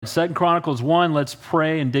Second Chronicles 1, let's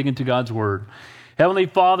pray and dig into God's word. Heavenly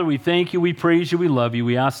Father, we thank you, we praise you, we love you.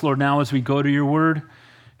 We ask, Lord, now as we go to your word,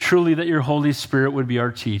 truly that your Holy Spirit would be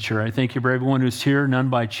our teacher. I thank you for everyone who's here, none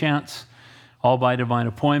by chance, all by divine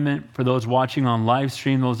appointment. For those watching on live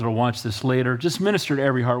stream, those that will watch this later, just minister to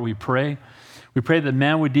every heart, we pray. We pray that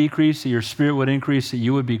man would decrease, that your spirit would increase, that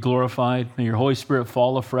you would be glorified. May your Holy Spirit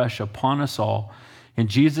fall afresh upon us all. In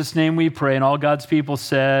Jesus' name we pray, and all God's people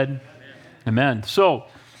said, Amen. So,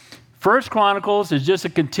 First Chronicles is just a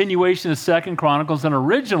continuation of Second Chronicles, and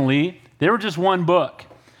originally they were just one book.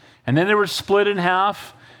 And then they were split in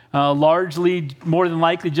half, largely, more than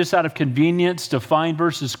likely, just out of convenience to find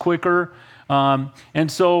verses quicker. And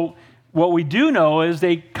so what we do know is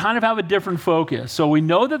they kind of have a different focus. So we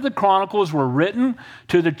know that the Chronicles were written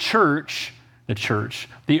to the church,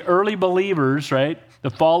 the early believers, right? The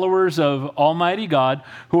followers of Almighty God,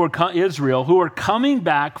 who are Israel, who are coming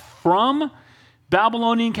back from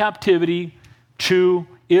Babylonian captivity to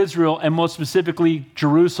Israel, and most specifically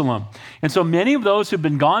Jerusalem. And so many of those who've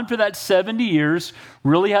been gone for that 70 years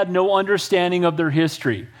really had no understanding of their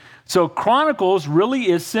history. So Chronicles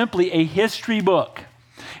really is simply a history book.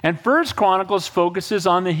 And First Chronicles focuses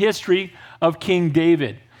on the history of King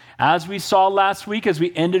David. As we saw last week, as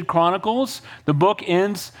we ended Chronicles, the book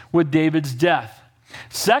ends with David's death.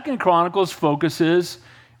 Second Chronicles focuses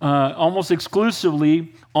almost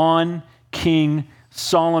exclusively on King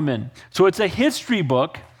Solomon. So it's a history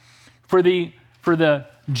book for the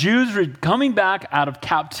Jews coming back out of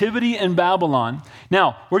captivity in Babylon.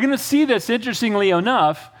 Now, we're going to see this, interestingly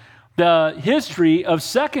enough, the history of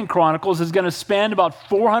Second Chronicles is going to span about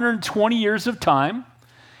 420 years of time.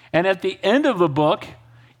 And at the end of the book,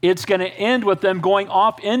 it's going to end with them going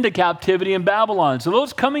off into captivity in Babylon. So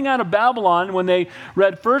those coming out of Babylon, when they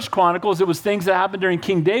read First Chronicles, it was things that happened during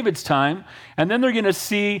King David's time. And then they're going to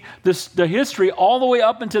see the history all the way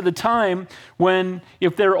up into the time when,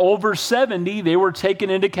 if they're over 70, they were taken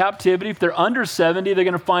into captivity. If they're under 70, they're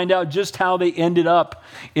going to find out just how they ended up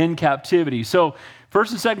in captivity. So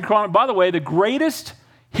First and Second Chronicles, by the way, the greatest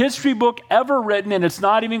history book ever written, and it's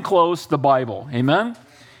not even close, the Bible. Amen?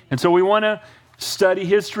 And so we want to study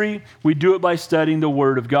history. We do it by studying the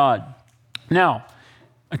Word of God. Now,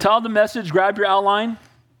 I titled the message, grab your outline.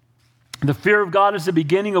 The fear of God is the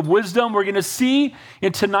beginning of wisdom. We're going to see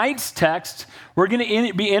in tonight's text, we're going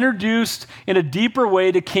to be introduced in a deeper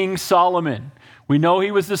way to King Solomon. We know he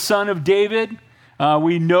was the son of David.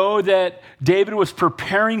 We know that David was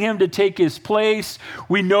preparing him to take his place.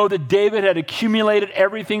 We know that David had accumulated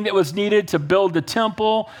everything that was needed to build the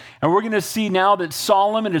temple. And we're going to see now that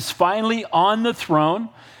Solomon is finally on the throne.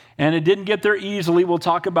 And it didn't get there easily. We'll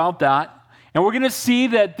talk about that. And we're going to see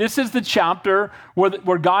that this is the chapter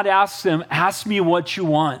where God asks him, ask me what you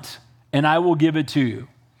want, and I will give it to you.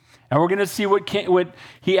 And we're going to see what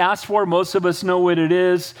he asked for. Most of us know what it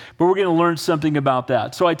is, but we're going to learn something about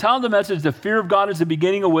that. So I titled the message, The Fear of God is the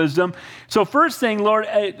Beginning of Wisdom. So first thing, Lord,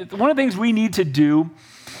 one of the things we need to do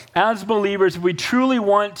as believers, if we truly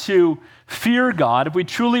want to fear God, if we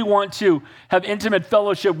truly want to have intimate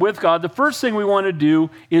fellowship with God, the first thing we want to do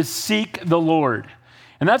is seek the Lord.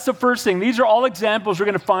 And that's the first thing. These are all examples we're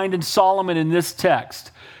going to find in Solomon in this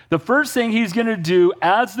text. The first thing he's going to do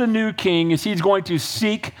as the new king is he's going to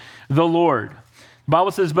seek the Lord. The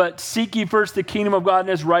Bible says, but seek ye first the kingdom of God and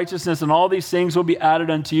his righteousness, and all these things will be added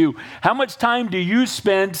unto you. How much time do you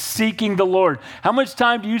spend seeking the Lord? How much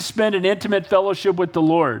time do you spend in intimate fellowship with the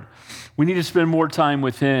Lord? We need to spend more time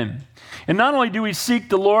with him. And not only do we seek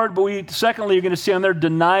the Lord, but secondly, you're going to see on there,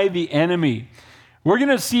 deny the enemy. We're going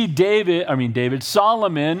to see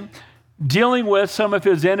Solomon dealing with some of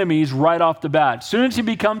his enemies right off the bat. As soon as he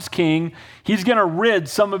becomes king, he's going to rid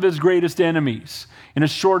some of his greatest enemies in a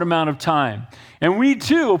short amount of time. And we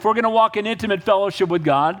too, if we're going to walk in intimate fellowship with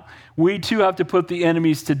God, we too have to put the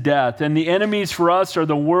enemies to death. And the enemies for us are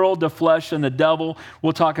the world, the flesh, and the devil.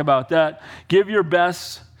 We'll talk about that. Give your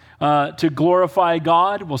best to glorify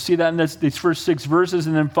God. We'll see that in these first 6 verses.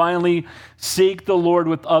 And then finally, seek the Lord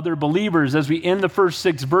with other believers. As we end the first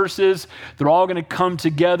 6 verses, they're all going to come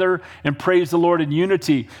together and praise the Lord in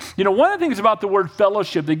unity. You know, one of the things about the word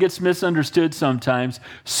fellowship that gets misunderstood sometimes,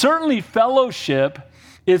 certainly fellowship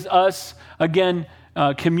is us, again,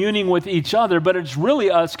 communing with each other, but it's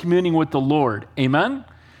really us communing with the Lord. Amen?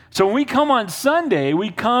 So when we come on Sunday,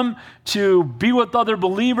 we come to be with other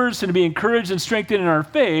believers and to be encouraged and strengthened in our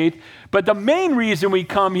faith. But the main reason we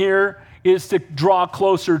come here is to draw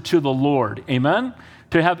closer to the Lord. Amen?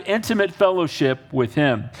 To have intimate fellowship with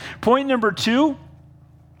him. Point number 2,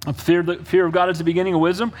 fear of God is the beginning of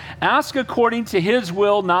wisdom. Ask according to his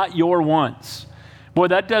will, not your wants. Boy,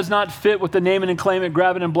 that does not fit with the name it and claim it,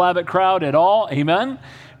 grab it and blab it crowd at all. Amen?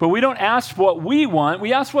 But we don't ask what we want,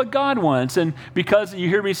 we ask what God wants. And because you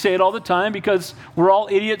hear me say it all the time, because we're all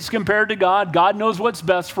idiots compared to God, God knows what's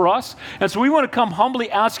best for us. And so we want to come humbly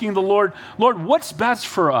asking the Lord, Lord, what's best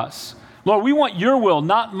for us? Lord, we want your will,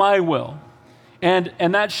 not my will. And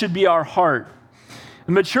that should be our heart.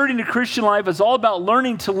 And maturity in the Christian life is all about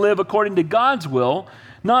learning to live according to God's will,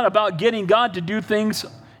 not about getting God to do things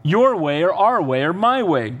your way or our way or my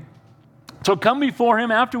way. So come before him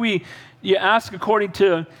after you ask according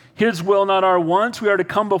to his will, not our wants. We are to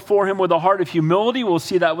come before him with a heart of humility. We'll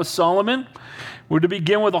see that with Solomon. We're to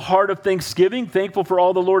begin with a heart of thanksgiving, thankful for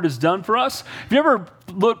all the Lord has done for us. Have you ever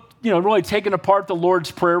looked, really taken apart the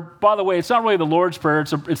Lord's Prayer? By the way, it's not really the Lord's Prayer,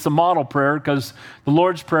 it's the model prayer, because the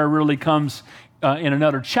Lord's Prayer really comes in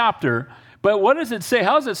another chapter. But what does it say?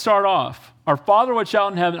 How does it start off? Our Father which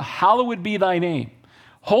art in heaven, hallowed be thy name.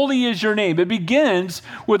 Holy is your name. It begins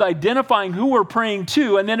with identifying who we're praying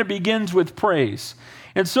to, and then it begins with praise.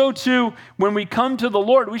 And so too, when we come to the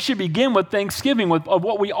Lord, we should begin with thanksgiving of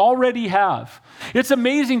what we already have. It's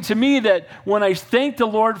amazing to me that when I thank the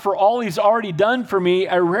Lord for all he's already done for me,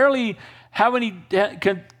 I rarely have any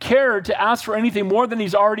care to ask for anything more than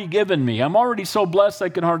he's already given me. I'm already so blessed I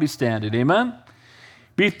can hardly stand it. Amen?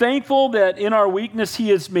 Be thankful that in our weakness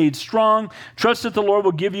he is made strong. Trust that the Lord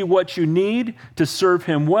will give you what you need to serve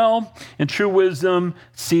him well. And true wisdom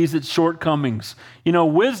sees its shortcomings.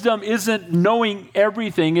 Wisdom isn't knowing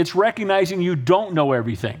everything. It's recognizing you don't know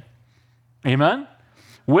everything. Amen?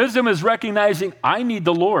 Wisdom is recognizing I need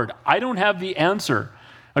the Lord. I don't have the answer.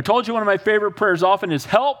 I told you one of my favorite prayers often is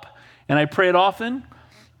help, and I pray it often.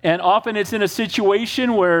 And often it's in a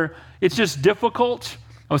situation where it's just difficult.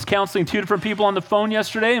 I was counseling 2 different people on the phone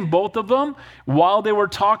yesterday, and both of them, while they were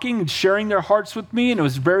talking and sharing their hearts with me, and it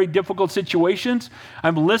was very difficult situations,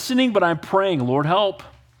 I'm listening, but I'm praying, Lord, help.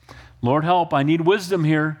 Lord, help. I need wisdom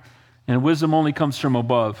here, and wisdom only comes from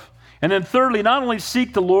above. And then thirdly, not only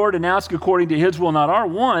seek the Lord and ask according to his will, not our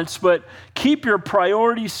wants, but keep your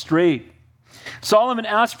priorities straight. Solomon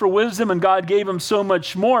asked for wisdom, and God gave him so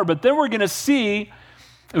much more, but then we're going to see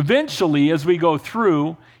eventually as we go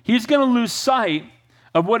through, he's going to lose sight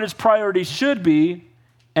of what his priorities should be,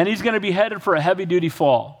 and he's going to be headed for a heavy-duty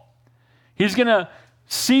fall. He's going to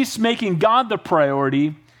cease making God the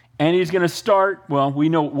priority, and he's going to start, we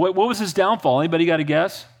know, what was his downfall? Anybody got a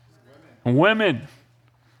guess? Women.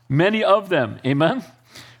 Many of them. Amen?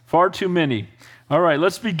 Far too many. All right,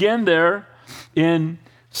 let's begin there in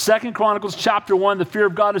 2 Chronicles chapter 1. The fear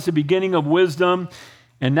of God is the beginning of wisdom.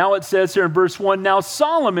 And now it says here in verse 1, now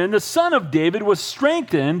Solomon, the son of David, was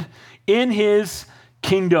strengthened in his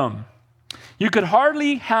kingdom. You could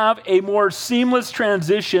hardly have a more seamless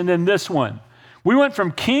transition than this one. We went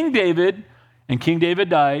from King David, and King David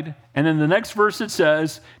died, and then the next verse it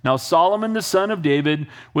says, now Solomon the son of David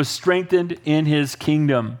was strengthened in his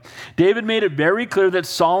kingdom. David made it very clear that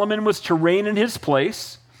Solomon was to reign in his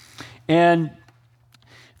place, and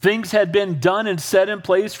things had been done and set in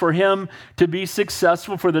place for him to be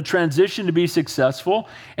successful, for the transition to be successful.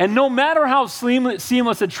 And no matter how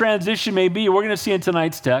seamless a transition may be, we're going to see in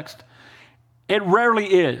tonight's text, it rarely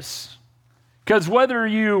is. Because whether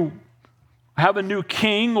you have a new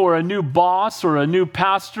king or a new boss or a new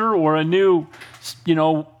pastor or a new,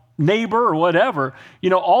 neighbor or whatever,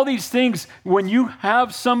 all these things, when you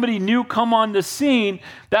have somebody new come on the scene,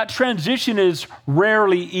 that transition is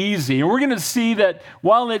rarely easy. And we're going to see that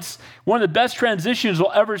while it's one of the best transitions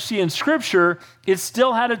we'll ever see in Scripture, it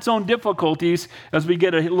still had its own difficulties as we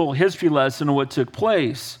get a little history lesson of what took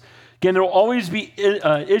place. Again, there will always be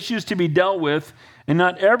issues to be dealt with, and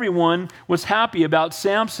not everyone was happy about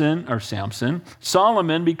Solomon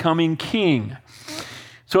becoming king.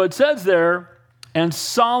 So it says there, and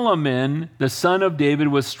Solomon, the son of David,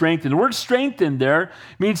 was strengthened. The word strengthened there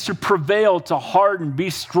means to prevail, to harden, be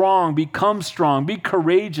strong, become strong, be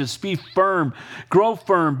courageous, be firm, grow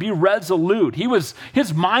firm, be resolute.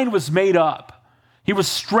 His mind was made up. He was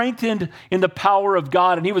strengthened in the power of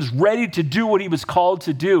God, and he was ready to do what he was called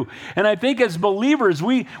to do. And I think as believers,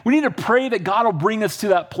 we need to pray that God will bring us to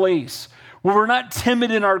that place where we're not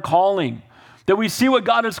timid in our calling, that we see what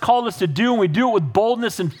God has called us to do, and we do it with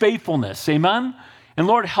boldness and faithfulness. Amen? And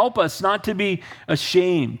Lord, help us not to be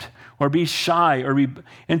ashamed or be shy.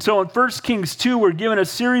 And so in 1 Kings 2, we're given a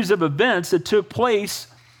series of events that took place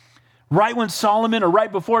right when Solomon, or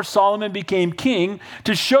right before Solomon became king,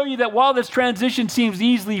 to show you that while this transition seems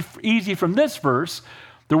easy from this verse,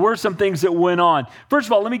 there were some things that went on. First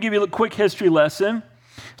of all, let me give you a quick history lesson.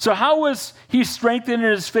 So how was he strengthened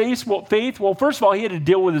in his faith? Well, first of all, he had to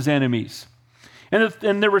deal with his enemies.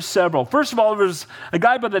 And there were several. First of all, there was a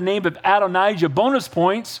guy by the name of Adonijah. Bonus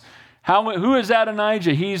points. Who is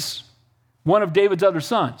Adonijah? He's one of David's other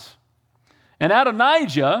sons. And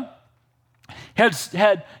Adonijah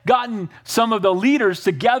had gotten some of the leaders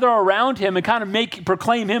to gather around him and kind of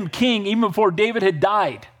proclaim him king even before David had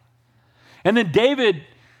died. And then David,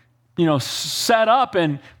 sat up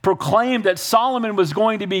and proclaimed that Solomon was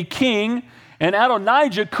going to be king, and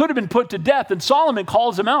Adonijah could have been put to death. And Solomon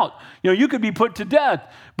calls him out. You could be put to death,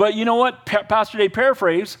 but you know what? Pastor Dave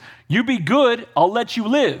paraphrase, you be good, I'll let you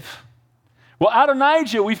live. Well,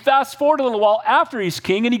 Adonijah, we fast forward a little while after he's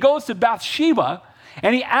king, and he goes to Bathsheba,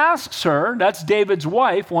 and he asks her, that's David's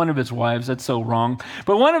wife, one of his wives, that's so wrong,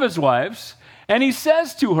 but one of his wives, and he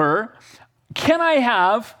says to her, can I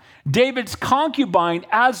have David's concubine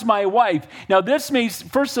as my wife? Now this makes,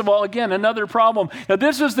 first of all, again, another problem. Now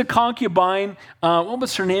this was the concubine, what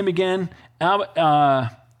was her name again?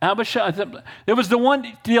 Abishai. It was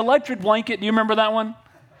the electric blanket. Do you remember that one?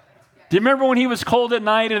 Do you remember when he was cold at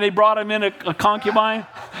night and they brought him in a concubine?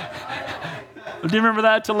 Do you remember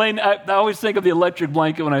that? I always think of the electric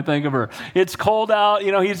blanket when I think of her. It's cold out.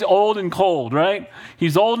 He's old and cold, right?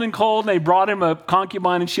 He's old and cold, and they brought him a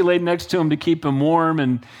concubine, and she laid next to him to keep him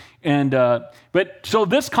warm. But so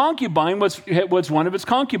this concubine was one of his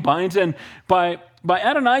concubines, and by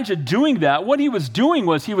Adonijah doing that, what he was doing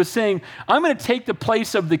was he was saying, I'm going to take the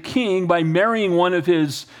place of the king by marrying one of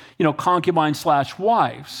his,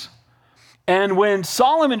 concubine/wives. And when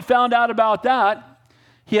Solomon found out about that,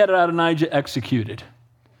 he had Adonijah executed.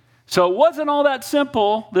 So it wasn't all that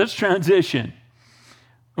simple, this transition.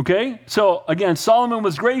 Okay? So again, Solomon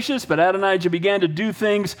was gracious, but Adonijah began to do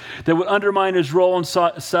things that would undermine his role, and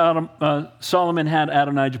Solomon had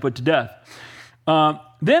Adonijah put to death.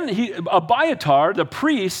 Then Abiathar, the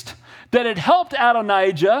priest that had helped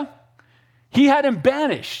Adonijah, he had him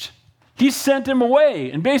banished. He sent him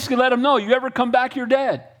away and basically let him know, you ever come back, you're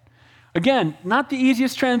dead. Again, not the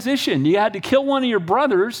easiest transition. You had to kill one of your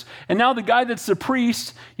brothers, and now the guy that's the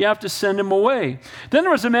priest, you have to send him away. Then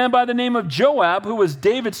there was a man by the name of Joab, who was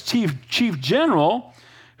David's chief general,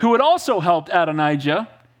 who had also helped Adonijah,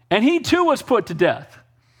 and he too was put to death.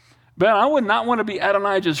 But I would not want to be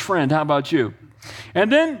Adonijah's friend. How about you?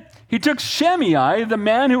 And then he took Shimei, the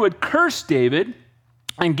man who had cursed David,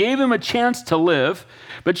 and gave him a chance to live.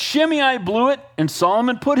 But Shimei blew it, and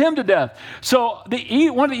Solomon put him to death. So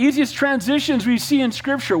one of the easiest transitions we see in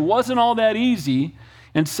Scripture wasn't all that easy,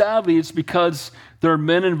 and sadly, it's because there are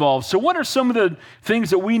men involved. So what are some of the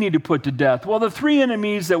things that we need to put to death? Well, the three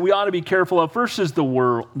enemies that we ought to be careful of, first is the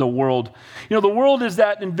world. The world is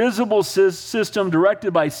that invisible system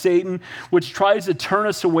directed by Satan, which tries to turn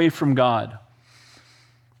us away from God.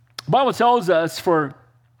 The Bible tells us, for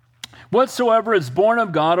whatsoever is born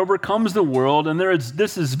of God overcomes the world, and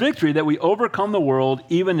this is victory, that we overcome the world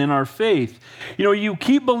even in our faith. You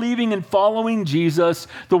keep believing and following Jesus.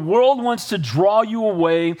 The world wants to draw you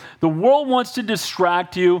away. The world wants to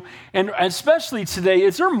distract you. And especially today,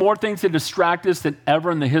 is there more things that distract us than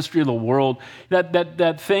ever in the history of the world?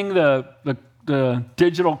 That thing, the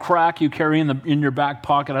digital crack you carry in your back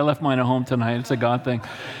pocket. I left mine at home tonight. It's a God thing.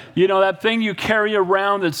 That thing you carry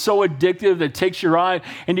around that's so addictive that takes your eye,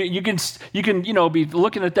 and you can be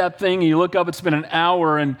looking at that thing, and you look up, it's been an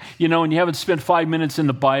hour, and you haven't spent 5 minutes in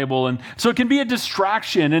the Bible, and so it can be a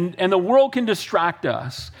distraction, and the world can distract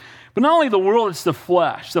us. But not only the world, it's the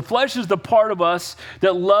flesh. The flesh is the part of us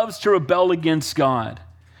that loves to rebel against God.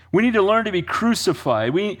 We need to learn to be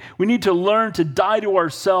crucified. We need to learn to die to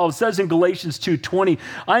ourselves. It says in Galatians 2:20,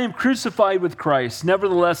 I am crucified with Christ.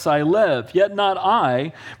 Nevertheless, I live. Yet not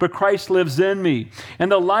I, but Christ lives in me.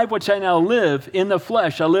 And the life which I now live in the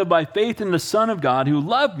flesh, I live by faith in the Son of God who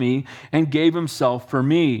loved me and gave himself for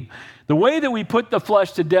me. The way that we put the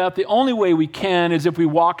flesh to death, the only way we can is if we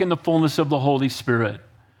walk in the fullness of the Holy Spirit.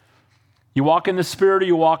 You walk in the Spirit or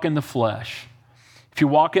you walk in the flesh. If you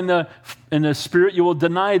walk in the Spirit, you will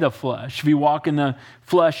deny the flesh. If you walk in the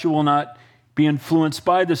flesh, you will not be influenced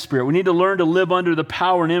by the Spirit. We need to learn to live under the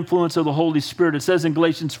power and influence of the Holy Spirit. It says in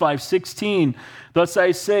Galatians 5:16, thus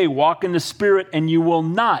I say, walk in the Spirit, and you will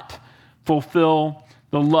not fulfill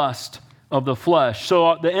the lust of the flesh.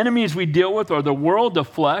 So the enemies we deal with are the world, the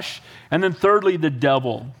flesh, and then thirdly, the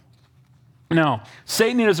devil. Now,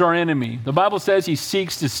 Satan is our enemy. The Bible says he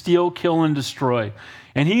seeks to steal, kill, and destroy.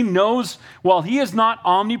 And he knows, while he is not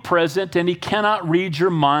omnipresent and he cannot read your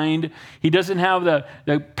mind, he doesn't have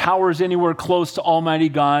the powers anywhere close to Almighty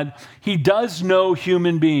God, he does know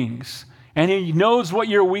human beings. And he knows what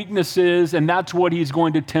your weakness is, and that's what he's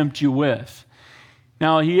going to tempt you with.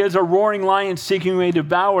 Now, he is a roaring lion seeking whom he may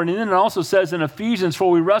devour. And then it also says in Ephesians,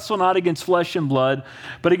 for we wrestle not against flesh and blood,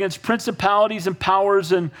 but against principalities and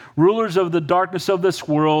powers and rulers of the darkness of this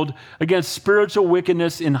world, against spiritual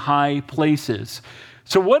wickedness in high places.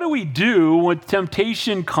 So what do we do when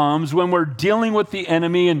temptation comes, when we're dealing with the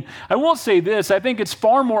enemy? And I will say this, I think it's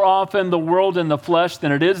far more often the world and the flesh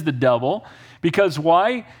than it is the devil. Because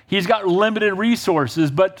why? He's got limited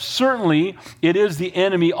resources, but certainly it is the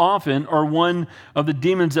enemy often, or one of the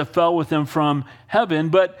demons that fell with him from heaven.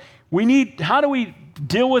 But how do we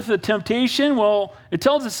deal with the temptation? Well, it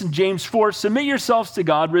tells us in James 4, submit yourselves to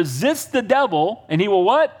God, resist the devil, and he will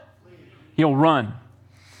what? He'll run.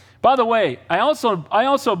 By the way, I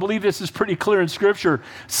also believe this is pretty clear in Scripture.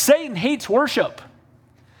 Satan hates worship.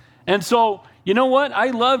 And so, you know what?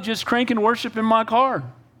 I love just cranking worship in my car.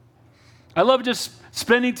 I love just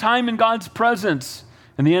spending time in God's presence,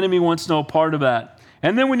 and the enemy wants no part of that.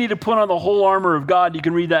 And then we need to put on the whole armor of God. You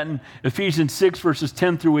can read that in Ephesians 6, verses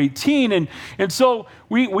 10 through 18. And so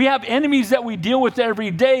we have enemies that we deal with every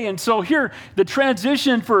day. And so here, the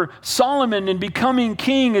transition for Solomon in becoming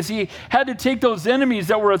king is he had to take those enemies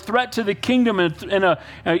that were a threat to the kingdom and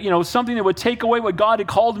something that would take away what God had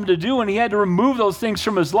called him to do. And he had to remove those things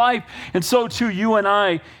from his life. And so too, you and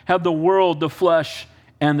I have the world, the flesh,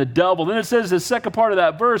 and the devil. Then it says the second part of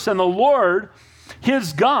that verse, and the Lord,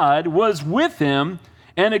 his God, was with him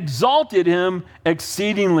and exalted him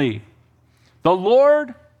exceedingly. The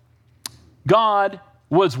Lord God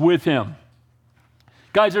was with him.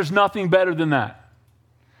 Guys, there's nothing better than that,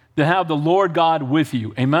 to have the Lord God with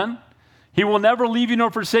you. Amen? He will never leave you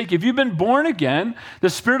nor forsake you. If you've been born again,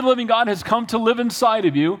 the Spirit of the living God has come to live inside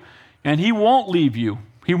of you, and he won't leave you.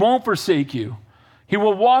 He won't forsake you. He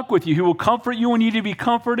will walk with you. He will comfort you when you need to be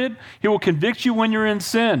comforted. He will convict you when you're in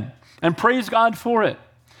sin. And praise God for it.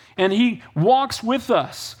 And he walks with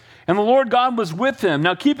us. And the Lord God was with him.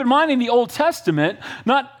 Now keep in mind, in the Old Testament,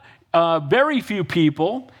 not very few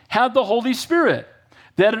people had the Holy Spirit.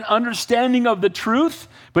 They had an understanding of the truth,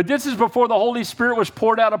 but this is before the Holy Spirit was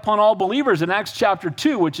poured out upon all believers in Acts chapter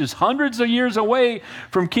 2, which is hundreds of years away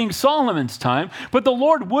from King Solomon's time. But the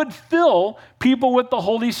Lord would fill people with the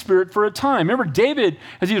Holy Spirit for a time. Remember, David,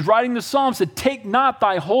 as he was writing the Psalm, said, "Take not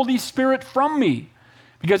thy Holy Spirit from me,"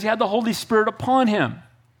 because he had the Holy Spirit upon him.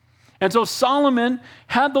 And so Solomon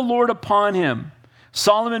had the Lord upon him.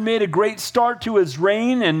 Solomon made a great start to his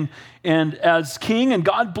reign and as king, and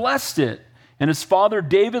God blessed it. And his father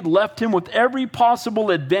David left him with every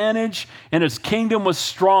possible advantage, and his kingdom was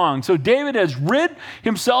strong. So David has rid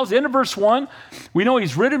himself, in verse 1, we know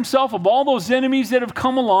he's rid himself of all those enemies that have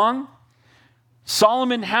come along.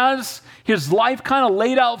 Solomon has his life kind of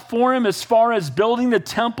laid out for him as far as building the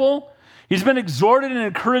temple. He's been exhorted and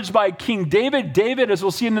encouraged by King David. David, as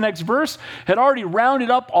we'll see in the next verse, had already rounded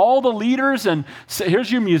up all the leaders, and said, here's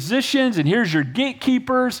your musicians, and here's your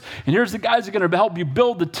gatekeepers, and here's the guys that are going to help you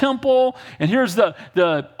build the temple, and here's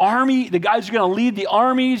the army, the guys who are going to lead the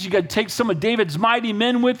armies. You got to take some of David's mighty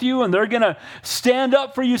men with you, and they're going to stand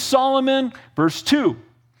up for you, Solomon. Verse 2.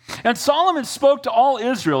 And Solomon spoke to all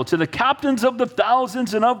Israel, to the captains of the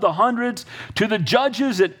thousands and of the hundreds, to the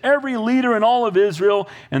judges and every leader in all of Israel,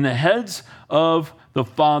 and the heads of the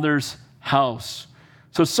father's house.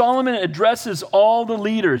 So Solomon addresses all the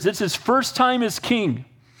leaders. It's his first time as king.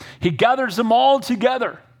 He gathers them all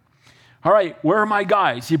together. All right, where are my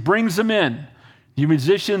guys? He brings them in. The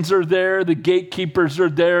musicians are there, the gatekeepers are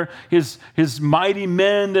there, his mighty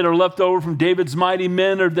men that are left over from David's mighty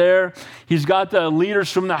men are there. He's got the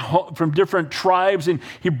leaders from different tribes, and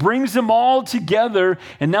he brings them all together.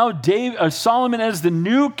 And now Solomon, as the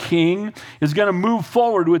new king, is going to move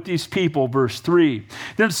forward with these people. Verse 3.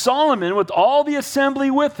 Then Solomon, with all the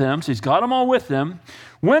assembly with him, so he's got them all with him,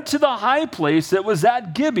 went to the high place that was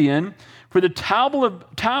at Gibeon, for the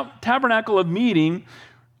tabernacle of meeting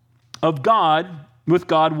of God, with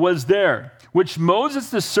God, was there, which Moses,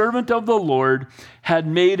 the servant of the Lord, had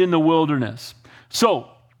made in the wilderness. So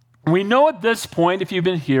we know at this point, if you've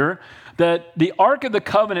been here, that the Ark of the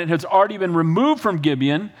Covenant has already been removed from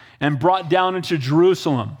Gibeon and brought down into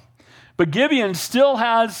Jerusalem. But Gibeon still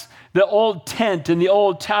has the old tent and the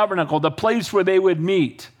old tabernacle, the place where they would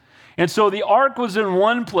meet. And so the Ark was in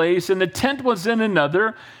one place and the tent was in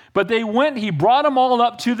another, but he brought them all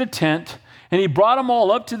up to the tent, and he brought them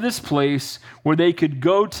all up to this place where they could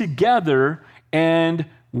go together and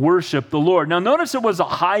worship the Lord. Now, notice it was a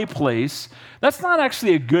high place. That's not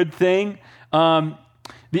actually a good thing.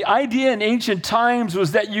 The idea in ancient times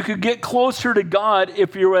was that you could get closer to God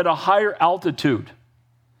if you're at a higher altitude.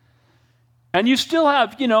 And you still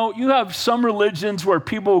have, you have some religions where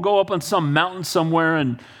people will go up on some mountain somewhere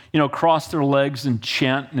and, cross their legs and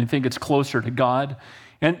chant, and they think it's closer to God.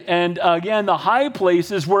 And again, the high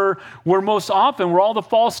places were most often where all the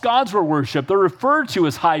false gods were worshipped. They're referred to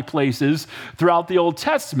as high places throughout the Old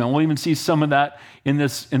Testament. We'll even see some of that in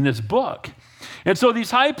this book. And so these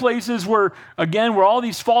high places were, again, where all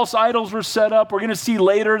these false idols were set up. We're going to see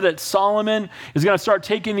later that Solomon is going to start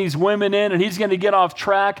taking these women in, and he's going to get off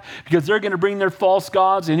track because they're going to bring their false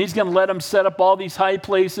gods, and he's going to let them set up all these high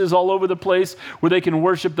places all over the place where they can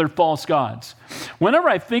worship their false gods. Whenever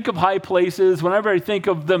I think of high places, whenever I think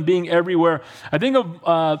of them being everywhere, I think of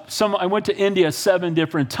I went to India 7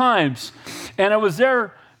 different times, and I was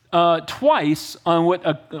there twice on what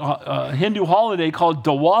a Hindu holiday called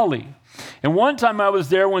Diwali. And one time I was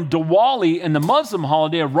there when Diwali and the Muslim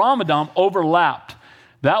holiday of Ramadan overlapped.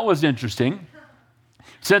 That was interesting.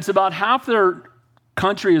 Since about half their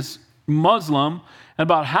country is Muslim and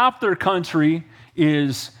about half their country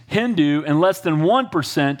is Hindu and less than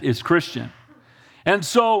 1% is Christian. And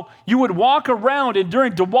so you would walk around, and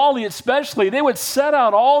during Diwali especially, they would set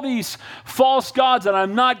out all these false gods, and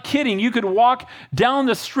I'm not kidding. You could walk down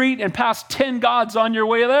the street and pass 10 gods on your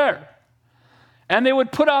way there. And they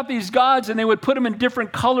would put out these gods, and they would put them in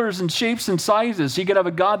different colors and shapes and sizes. So you could have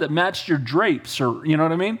a god that matched your drapes, or you know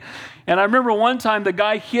what I mean? And I remember one time the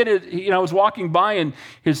guy hit it, I was walking by, and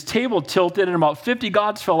his table tilted, and about 50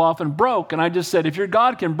 gods fell off and broke. And I just said, if your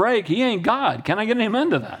God can break, he ain't God. Can I get an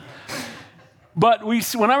amen to that? But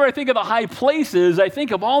whenever I think of the high places, I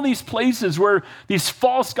think of all these places where these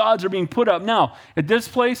false gods are being put up. Now, at this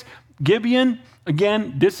place, Gibeon,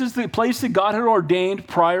 again, this is the place that God had ordained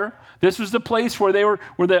prior. This was the place where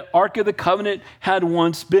the Ark of the Covenant had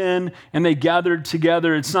once been, and they gathered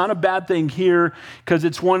together. It's not a bad thing here because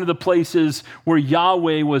it's one of the places where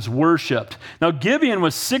Yahweh was worshipped. Now, Gibeon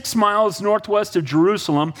was 6 miles northwest of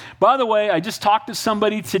Jerusalem. By the way, I just talked to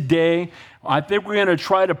somebody today. I think we're going to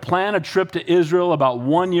try to plan a trip to Israel about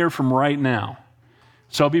 1 year from right now.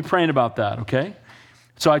 So I'll be praying about that, okay?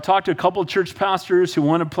 So I talked to a couple of church pastors who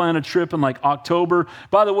want to plan a trip in like October.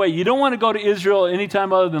 By the way, you don't want to go to Israel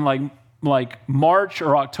anytime other than like March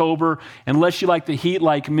or October unless you like the heat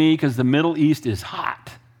like me because the Middle East is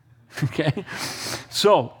hot, okay?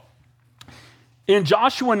 So in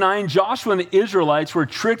Joshua 9, Joshua and the Israelites were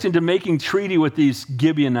tricked into making treaty with these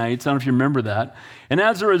Gibeonites. I don't know if you remember that. And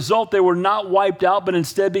as a result, they were not wiped out, but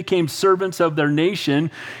instead became servants of their nation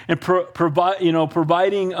and providing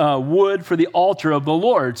wood for the altar of the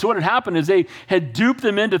Lord. So what had happened is they had duped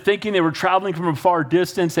them into thinking they were traveling from a far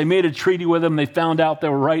distance. They made a treaty with them. They found out they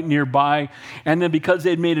were right nearby. And then because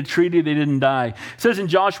they'd made a treaty, they didn't die. It says in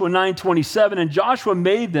Joshua 9:27, and Joshua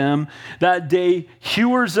made them that day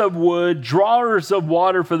hewers of wood, drawers of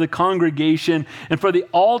water for the congregation and for the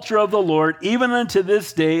altar of the Lord, even unto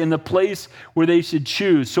this day in the place where they should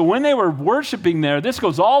choose. So when they were worshiping there, this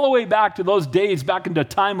goes all the way back to those days, back into the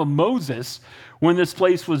time of Moses, when this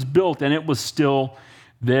place was built, and it was still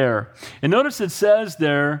there. And notice it says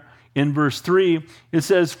there in verse 3, it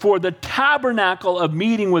says, for the tabernacle of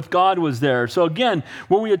meeting with God was there. So again,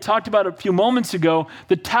 what we had talked about a few moments ago,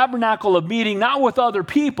 the tabernacle of meeting, not with other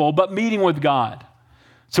people, but meeting with God.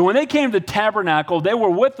 So when they came to the tabernacle, they were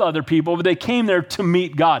with other people, but they came there to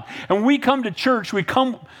meet God. And when we come to church, we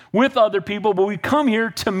come with other people, but we come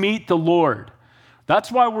here to meet the Lord. That's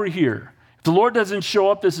why we're here. If the Lord doesn't show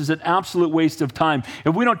up, this is an absolute waste of time.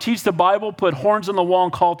 If we don't teach the Bible, put horns on the wall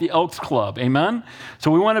and call it the Elks Club. Amen? So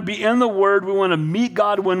we want to be in the Word. We want to meet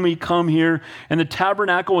God when we come here. And the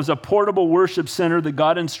tabernacle was a portable worship center that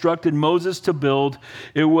God instructed Moses to build.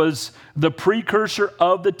 It was the precursor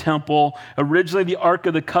of the temple. Originally, the Ark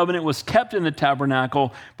of the Covenant was kept in the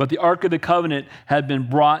tabernacle, but the Ark of the Covenant had been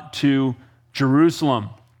brought to Jerusalem.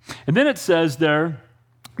 And then it says there,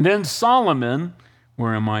 then Solomon,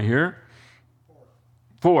 where am I here?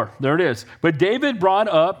 4, there it is. But David brought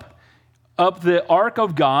up the ark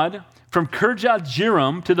of God from Kirjath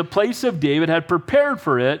Jearim to the place of David had prepared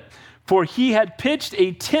for it, for he had pitched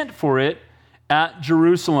a tent for it at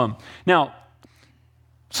Jerusalem. Now,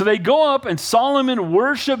 so they go up and Solomon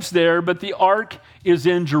worships there, but the ark is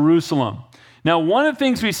in Jerusalem. Now, one of the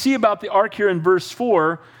things we see about the ark here in verse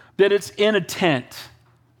 4, that it's in a tent.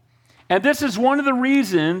 And this is one of the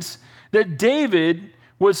reasons that David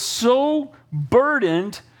was so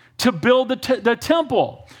burdened to build the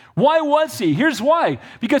temple. Why was he? Here's why.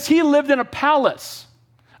 Because he lived in a palace.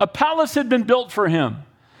 A palace had been built for him.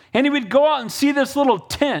 And he would go out and see this little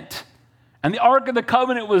tent. And the Ark of the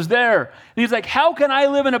Covenant was there. And he's like, how can I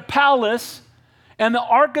live in a palace and the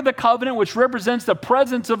Ark of the Covenant, which represents the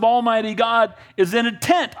presence of Almighty God, is in a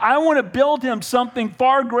tent? I want to build him something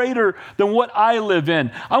far greater than what I live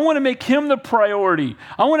in. I want to make him the priority.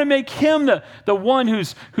 I want to make him the one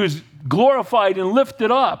who's glorified and lifted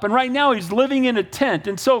up. And right now he's living in a tent.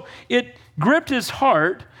 And so it gripped his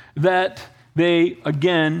heart that they,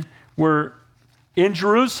 again, were in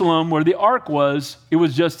Jerusalem where the ark was, it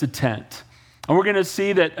was just a tent. And we're going to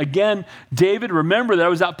see that, again, David, remember, that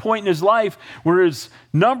was that point in his life where his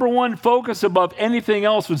number one focus above anything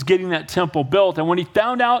else was getting that temple built. And when he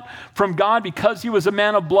found out from God, because he was a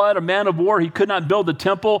man of blood, a man of war, he could not build the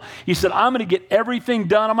temple, he said, I'm going to get everything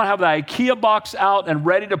done. I'm going to have the IKEA box out and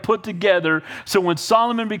ready to put together. So when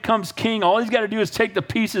Solomon becomes king, all he's got to do is take the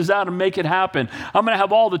pieces out and make it happen. I'm going to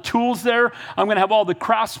have all the tools there. I'm going to have all the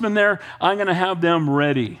craftsmen there. I'm going to have them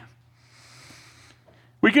ready.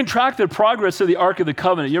 We can track the progress of the Ark of the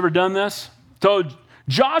Covenant. You ever done this? So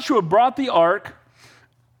Joshua brought the Ark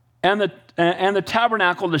and the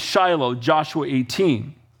tabernacle to Shiloh, Joshua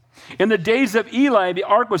 18. In the days of Eli, the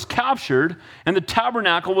Ark was captured and the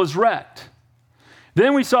tabernacle was wrecked.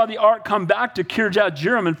 Then we saw the Ark come back to Kirjath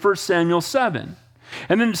Jearim in 1 Samuel 7.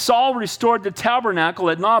 And then Saul restored the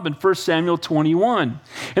tabernacle at Nob in 1 Samuel 21.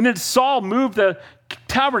 And then Saul moved the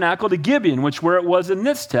tabernacle to Gibeon, which where it was in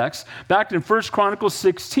this text, back in 1 Chronicles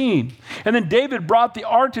 16. And then David brought the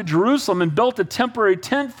ark to Jerusalem and built a temporary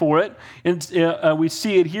tent for it. And we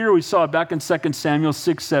see it here. We saw it back in 2 Samuel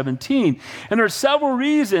 6:17. And there are several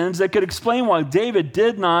reasons that could explain why David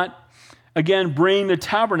did not, again, bring the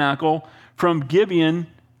tabernacle from Gibeon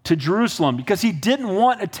to Jerusalem, because he didn't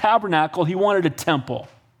want a tabernacle, he wanted a temple.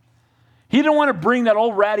 He didn't want to bring that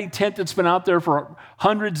old ratty tent that's been out there for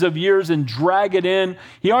hundreds of years and drag it in.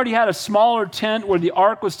 He already had a smaller tent where the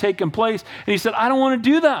ark was taking place, and he said, I don't want to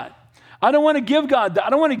do that. I don't want to give God that.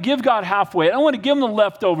 I don't want to give God halfway. I don't want to give him the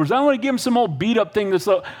leftovers. I don't want to give him some old beat up thing.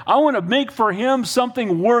 I want to make for him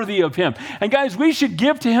something worthy of him. And guys, we should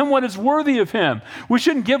give to him what is worthy of him. We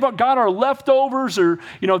shouldn't give God our leftovers or,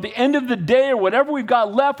 the end of the day or whatever we've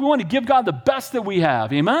got left. We want to give God the best that we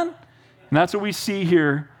have. Amen? And that's what we see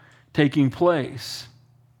here taking place.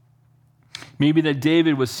 Maybe that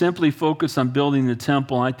David was simply focused on building the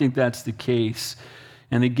temple. I think that's the case.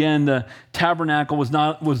 And again, the tabernacle was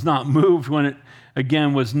not moved when it,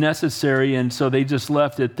 again, was necessary, and so they just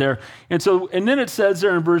left it there. And then it says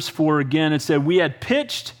there in verse 4 again, it said, we had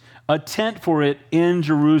pitched a tent for it in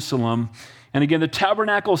Jerusalem. And again, the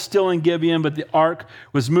tabernacle is still in Gibeon, but the ark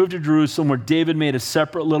was moved to Jerusalem, where David made a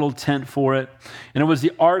separate little tent for it. And it was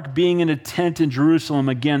the ark being in a tent in Jerusalem,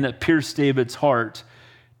 again, that pierced David's heart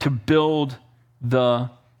to build the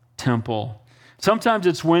temple. Sometimes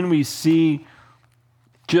it's when we see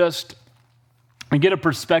and get a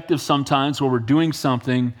perspective sometimes where we're doing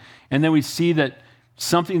something, and then we see that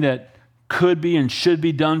something that could be and should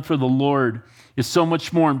be done for the Lord is so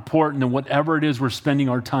much more important than whatever it is we're spending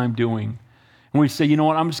our time doing. And we say, you know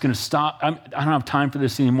what, I'm just going to stop. I don't have time for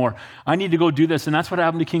this anymore. I need to go do this. And that's what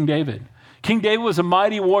happened to King David. King David was a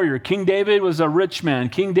mighty warrior. King David was a rich man.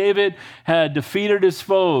 King David had defeated his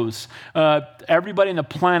foes. Everybody on the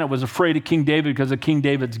planet was afraid of King David because of King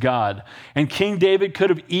David's God. And King David could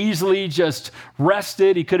have easily just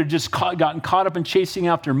rested. He could have just gotten caught up in chasing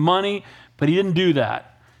after money, but he didn't do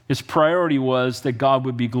that. His priority was that God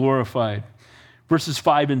would be glorified. Verses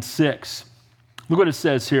 5 and 6. Look what it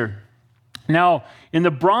says here. Now, in the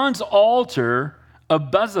bronze altar of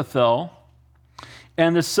Bezalel,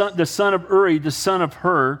 and the son of Uri, the son of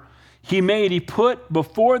Hur, he put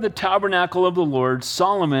before the tabernacle of the Lord.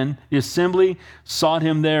 Solomon, the assembly, sought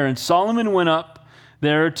him there. And Solomon went up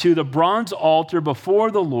there to the bronze altar before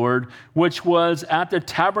the Lord, which was at the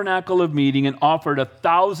tabernacle of meeting, and offered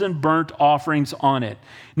 1,000 burnt offerings on it.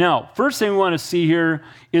 Now, first thing we want to see here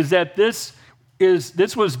is that this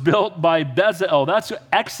was built by Bezalel. That's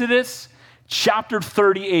Exodus chapter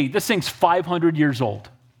 38. This thing's 500 years old.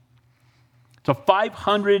 It's a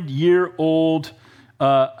 500-year-old,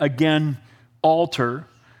 altar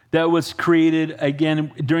that was created,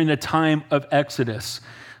 again, during the time of Exodus.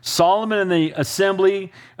 Solomon and the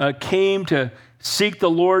assembly came to seek the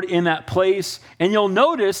Lord in that place. And you'll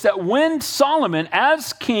notice that when Solomon,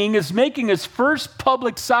 as king, is making his first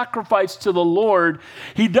public sacrifice to the Lord,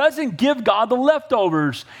 he doesn't give God the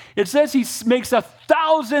leftovers. It says he makes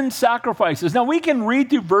 1,000 sacrifices. Now, we can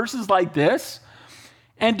read through verses like this,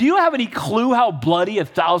 and do you have any clue how bloody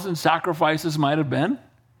 1,000 sacrifices might have been?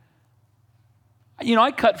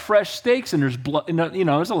 I cut fresh steaks and there's blood,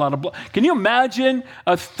 there's a lot of blood. Can you imagine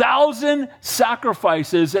 1,000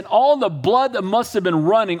 sacrifices and all the blood that must have been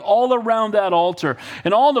running all around that altar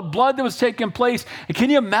and all the blood that was taking place? And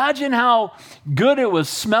can you imagine how good it was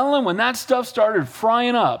smelling when that stuff started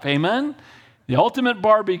frying up? Amen? The ultimate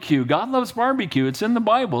barbecue. God loves barbecue. It's in the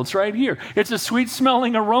Bible. It's right here. It's a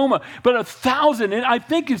sweet-smelling aroma. But 1,000, and I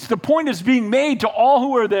think the point is being made to all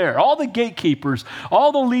who are there, all the gatekeepers,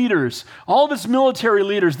 all the leaders, all of his military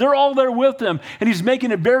leaders. They're all there with him. And he's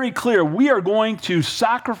making it very clear, we are going to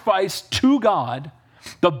sacrifice to God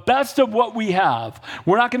The best of what we have.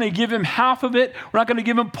 We're not going to give him half of it. We're not going to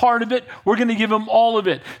give him part of it. We're going to give him all of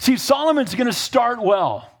it. See, Solomon's going to start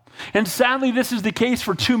well. And sadly, this is the case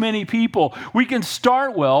for too many people. We can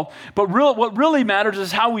start well, but what really matters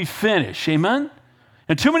is how we finish. Amen?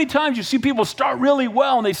 And too many times you see people start really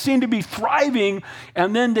well and they seem to be thriving,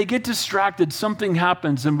 and then they get distracted. Something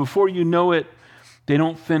happens, and before you know it, they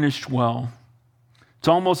don't finish well. It's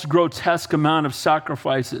almost a grotesque amount of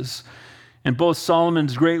sacrifices. And both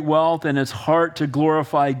Solomon's great wealth and his heart to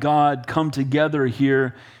glorify God come together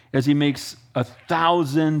here as he makes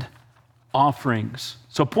 1,000 offerings.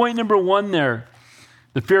 So point number one there,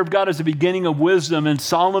 the fear of God is the beginning of wisdom. And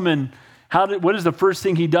Solomon, what is the first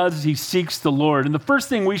thing he does? Is he seeks the Lord. And the first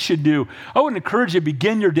thing we should do, I would encourage you,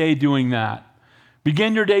 begin your day doing that.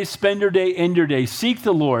 Begin your day, spend your day, end your day. Seek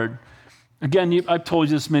the Lord. Again, I've told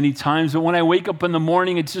you this many times, but when I wake up in the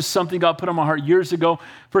morning, it's just something God put on my heart years ago.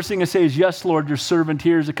 First thing I say is, yes, Lord, your servant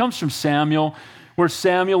hears. It comes from Samuel, where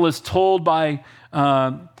Samuel is told by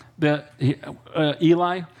Eli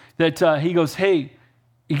that he goes, hey,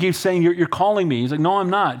 he keeps saying, you're calling me. He's like, no, I'm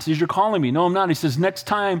not. He says, you're calling me. No, I'm not. He says, next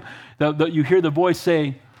time that you hear the voice,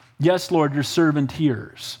 say, yes, Lord, your servant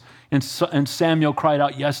hears. And Samuel cried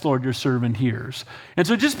out, yes, Lord, your servant hears. And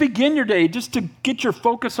so just begin your day, just to get your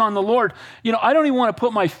focus on the Lord. You know, I don't even want to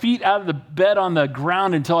put my feet out of the bed on the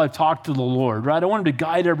ground until I've talked to the Lord, right? I want him to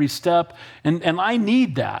guide every step, and I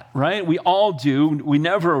need that, right? We all do. We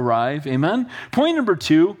never arrive, amen? Point number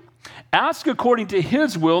two, ask according to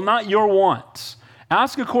his will, not your wants.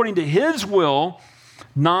 Ask according to his will,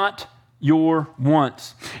 not your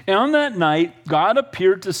wants. And on that night, God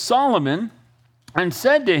appeared to Solomon and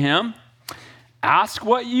said to him, ask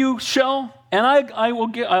what you shall, and I will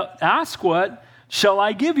give, ask what shall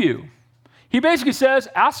I give you? He basically says,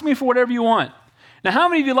 ask me for whatever you want. Now, how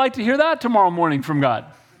many of you like to hear that tomorrow morning from God?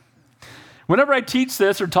 Whenever I teach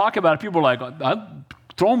this or talk about it, people are like,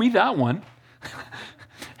 throw me that one.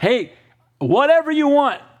 Hey, whatever you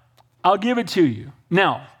want, I'll give it to you.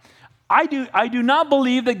 Now, I do not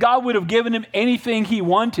believe that God would have given him anything he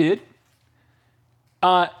wanted.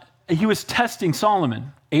 He was testing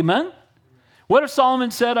Solomon. Amen? What if Solomon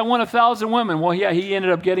said, I want 1,000 women? Well, yeah, he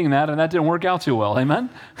ended up getting that, and that didn't work out too well. Amen?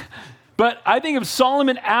 But I think if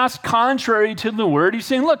Solomon asked contrary to the word, he's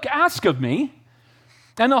saying, look, ask of me.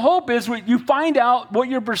 And the hope is you find out what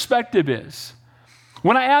your perspective is.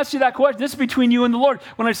 When I asked you that question, this is between you and the Lord.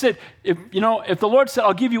 When I said, if the Lord said,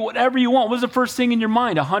 I'll give you whatever you want, what was the first thing in your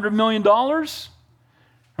mind? $100 million?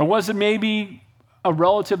 Or was it maybe a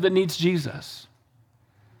relative that needs Jesus?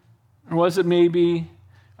 Or was it maybe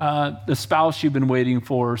the spouse you've been waiting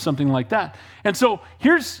for or something like that? And so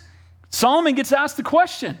here's, Solomon gets asked the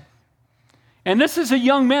question. And this is a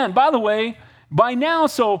young man, by the way, by now,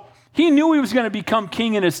 so he knew he was going to become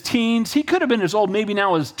king in his teens. He could have been as old maybe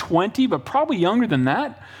now as 20, but probably younger than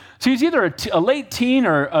that. So he's either a late teen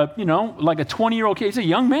or, like a 20-year-old kid. He's a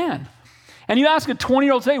young man. And you ask a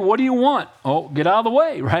 20-year-old, hey, what do you want? Oh, get out of the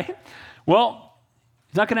way, right? Well,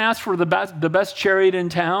 he's not going to ask for the best chariot in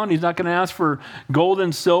town. He's not going to ask for gold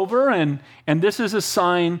and silver. And this is a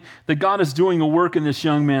sign that God is doing a work in this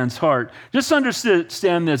young man's heart. Just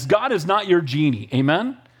understand this. God is not your genie.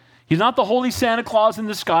 Amen? He's not the holy Santa Claus in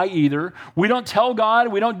the sky either. We don't tell God.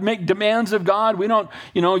 We don't make demands of God. We don't,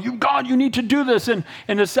 God, you need to do this. And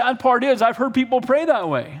the sad part is I've heard people pray that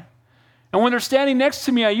way. And when they're standing next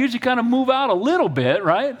to me, I usually kind of move out a little bit,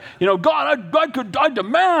 right? God, I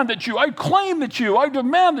demand that you, I claim that you, I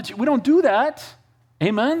demand that you. We don't do that.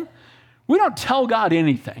 Amen? We don't tell God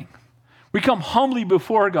anything. We come humbly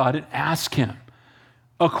before God and ask him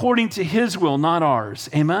according to his will, not ours.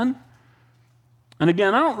 Amen? And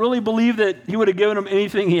again, I don't really believe that he would have given him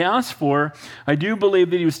anything he asked for. I do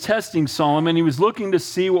believe that he was testing Solomon. He was looking to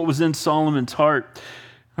see what was in Solomon's heart.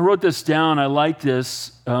 I wrote this down. I like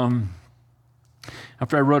this.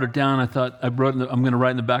 After I wrote it down, I thought I'm going to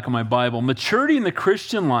write in the back of my Bible. Maturity in the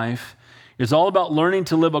Christian life is all about learning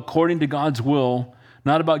to live according to God's will,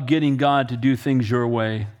 not about getting God to do things your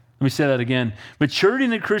way. Let me say that again. Maturity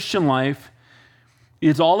in the Christian life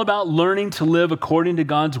is all about learning to live according to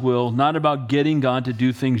God's will, not about getting God to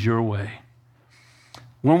do things your way.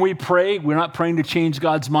 When we pray, we're not praying to change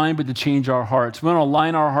God's mind, but to change our hearts. We want to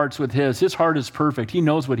align our hearts with his. His heart is perfect. He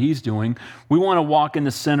knows what he's doing. We want to walk in the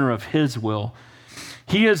center of his will.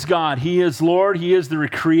 He is God. He is Lord. He is the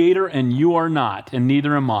creator, and you are not, and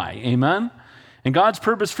neither am I. Amen? And God's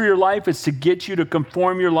purpose for your life is to get you to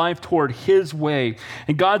conform your life toward his way.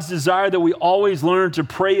 And God's desire that we always learn to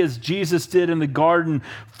pray as Jesus did in the garden,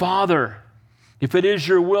 Father, if it is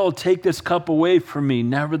your will, take this cup away from me.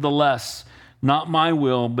 Nevertheless, not my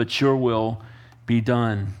will, but your will be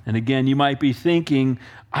done. And again, you might be thinking,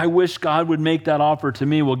 I wish God would make that offer to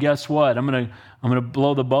me. Well, guess what? I'm going to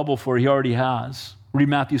blow the bubble for you. He already has. Read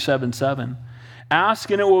Matthew 7:7.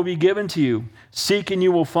 Ask and it will be given to you. Seek and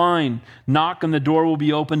you will find. Knock and the door will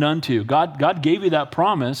be opened unto you. God gave you that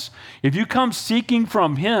promise. If you come seeking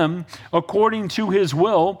from him according to his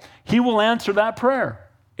will, he will answer that prayer.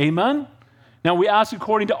 Amen? Now we ask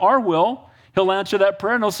according to our will, he'll answer that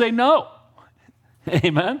prayer and he'll say no.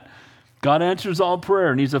 Amen? God answers all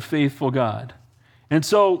prayer and he's a faithful God. And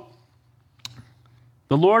so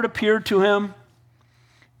the Lord appeared to him.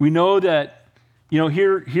 We know that,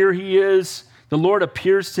 here he is. The Lord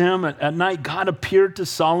appears to him at night. God appeared to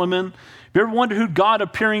Solomon. Have you ever wondered who God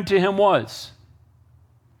appearing to him was?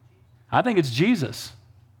 I think it's Jesus.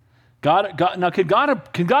 God appeared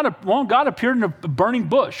in a burning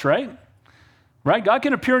bush, right? Right? God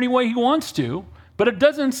can appear any way he wants to, but it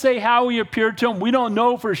doesn't say how he appeared to him. We don't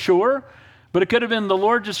know for sure, but it could have been the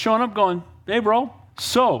Lord just showing up going, hey, bro,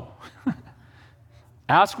 so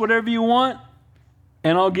ask whatever you want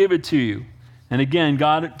and I'll give it to you. And again,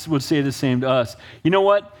 God would say the same to us. You know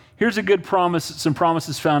what? Here's a good promise, some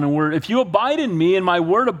promises found in Word. If you abide in me and my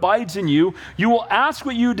Word abides in you, you will ask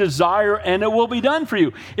what you desire and it will be done for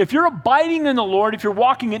you. If you're abiding in the Lord, if you're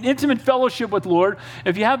walking in intimate fellowship with the Lord,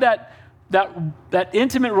 if you have that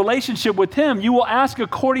intimate relationship with him, you will ask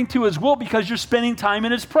according to his will because you're spending time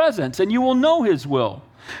in his presence and you will know his will.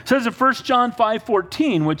 It says in 1 John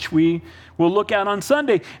 5:14, which we will look at on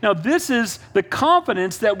Sunday. Now, this is the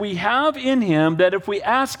confidence that we have in him that if we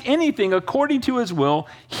ask anything according to his will,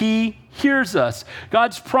 he hears us.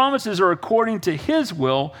 God's promises are according to his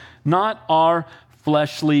will, not our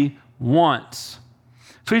fleshly wants.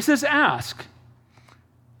 So he says, ask.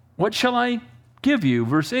 What shall I give you?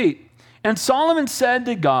 Verse 8. And Solomon said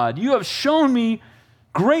to God, you have shown me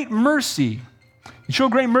great mercy. You show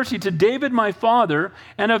great mercy to David, my father,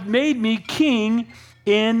 and have made me king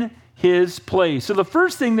in his place. So the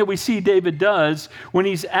first thing that we see David does when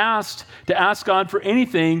he's asked to ask God for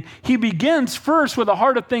anything, he begins first with a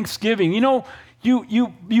heart of thanksgiving.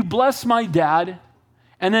 You blessed my dad,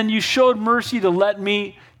 and then you showed mercy to let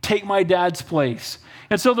me take my dad's place.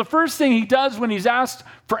 And so the first thing he does when he's asked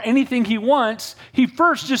for anything he wants, he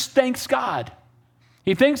first just thanks God.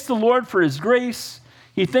 He thanks the Lord for his grace.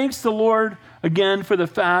 He thanks the Lord again for the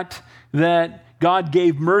fact that God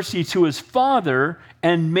gave mercy to his father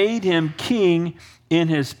and made him king in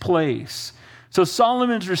his place. So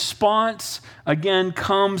Solomon's response, again,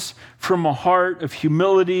 comes from a heart of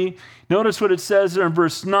humility. Notice what it says there in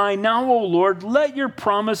verse 9. Now, O Lord, let your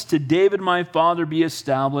promise to David my father be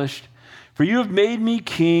established. For you have made me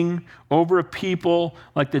king over a people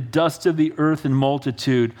like the dust of the earth in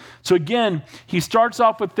multitude. So again, he starts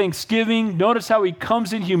off with thanksgiving. Notice how he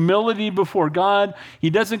comes in humility before God. He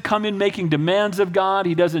doesn't come in making demands of God.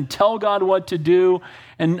 He doesn't tell God what to do.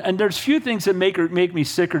 And there's few things that make me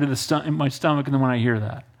sicker to my stomach than when I hear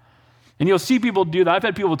that. And you'll see people do that. I've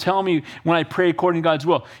had people tell me when I pray according to God's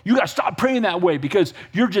will, you got to stop praying that way because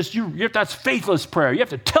that's faithless prayer. You have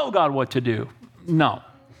to tell God what to do. No.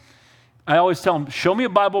 I always tell them, show me a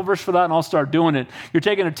Bible verse for that and I'll start doing it. You're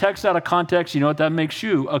taking a text out of context. You know what? That makes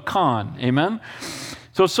you a con. Amen?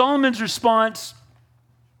 So Solomon's response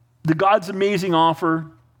to God's amazing offer,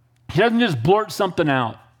 he doesn't just blurt something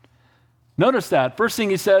out. Notice that. First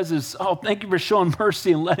thing he says is, oh, thank you for showing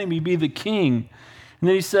mercy and letting me be the king. And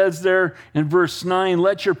then he says there in verse 9,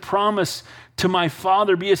 let your promise to my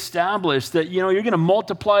father be established, that, you're going to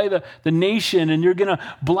multiply the nation and you're going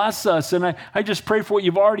to bless us. And I just pray for what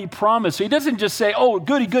you've already promised. So he doesn't just say, oh,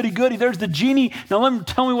 goody, goody, goody, there's the genie. Now let him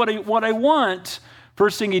tell me what I want.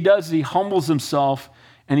 First thing he does is he humbles himself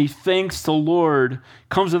and he thanks the Lord,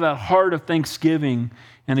 comes with that heart of thanksgiving.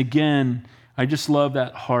 And again, I just love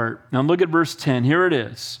that heart. Now look at verse 10. Here it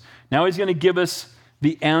is. Now he's going to give us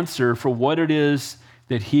the answer for what it is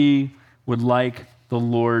that he would like the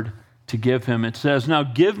Lord to give him. It says, now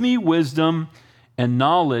give me wisdom and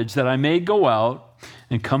knowledge that I may go out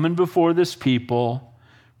and come in before this people,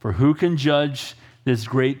 for who can judge this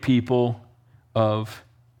great people of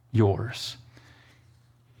yours?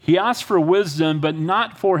 He asked for wisdom, but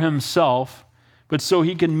not for himself, but so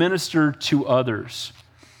he can minister to others.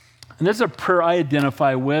 And this is a prayer I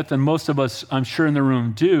identify with, and most of us, I'm sure, in the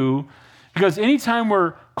room do, because anytime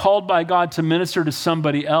we're called by God to minister to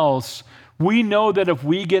somebody else, we know that if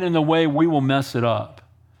we get in the way, we will mess it up.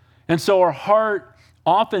 And so our heart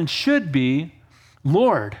often should be,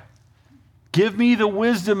 Lord, give me the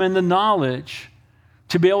wisdom and the knowledge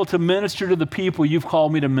to be able to minister to the people you've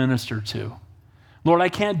called me to minister to. Lord, I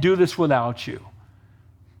can't do this without you.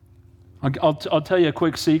 I'll tell you a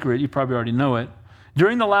quick secret. You probably already know it.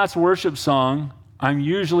 During the last worship song, or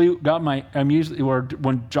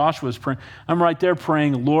when Josh was praying, I'm right there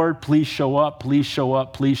praying, Lord, please show up, please show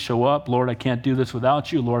up, please show up. Lord, I can't do this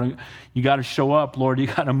without you. Lord, you got to show up. Lord, you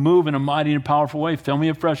got to move in a mighty and powerful way. Fill me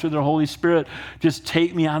afresh with the Holy Spirit. Just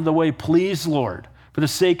take me out of the way, please, Lord, for the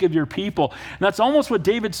sake of your people. And that's almost what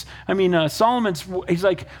Solomon's, he's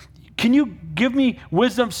like, can you give me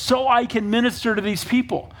wisdom so I can minister to these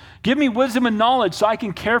people? Give me wisdom and knowledge so I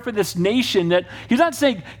can care for this nation. That he's not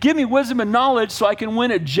saying, give me wisdom and knowledge so I can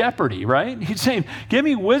win at Jeopardy, right? He's saying, give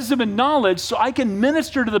me wisdom and knowledge so I can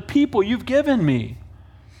minister to the people you've given me.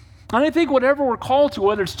 And I think whatever we're called to,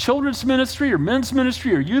 whether it's children's ministry or men's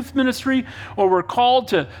ministry or youth ministry, or we're called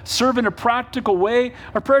to serve in a practical way,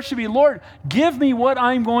 our prayer should be, Lord, give me what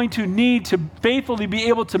I'm going to need to faithfully be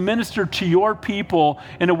able to minister to your people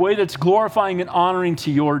in a way that's glorifying and honoring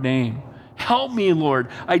to your name. Help me, Lord.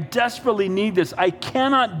 I desperately need this. I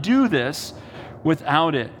cannot do this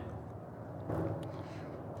without it.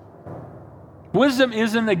 Wisdom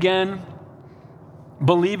isn't, again,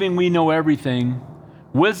 believing we know everything.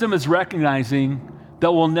 Wisdom is recognizing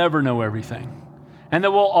that we'll never know everything and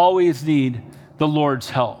that we'll always need the Lord's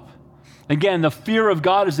help. Again, the fear of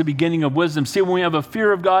God is the beginning of wisdom. See, when we have a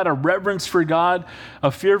fear of God, a reverence for God,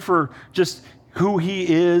 a fear for just who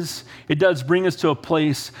he is, it does bring us to a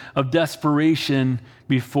place of desperation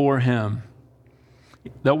before him.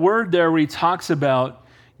 The word there where he talks about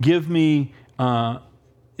give me,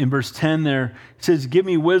 in verse 10 there, it says, give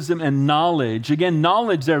me wisdom and knowledge. Again,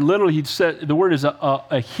 knowledge there, literally, he said, the word is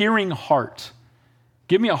a hearing heart.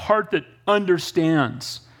 Give me a heart that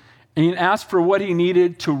understands. And he asked for what he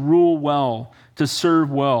needed to rule well, to serve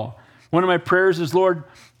well. One of my prayers is, Lord,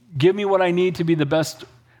 give me what I need to be the best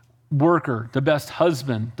worker, the best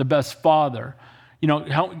husband, the best father.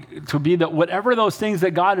 Help to be whatever those things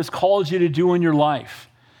that God has called you to do in your life.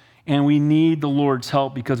 And we need the Lord's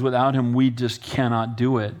help because without him, we just cannot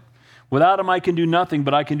do it. Without him, I can do nothing,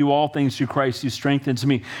 but I can do all things through Christ who strengthens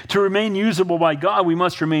me. To remain usable by God, we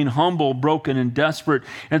must remain humble, broken, and desperate.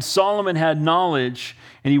 And Solomon had knowledge,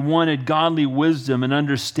 and he wanted godly wisdom and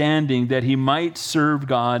understanding that he might serve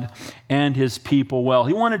God and his people well.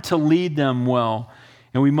 He wanted to lead them well,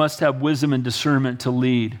 and we must have wisdom and discernment to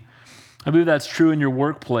lead. I believe that's true in your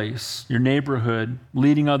workplace, your neighborhood,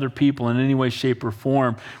 leading other people in any way, shape, or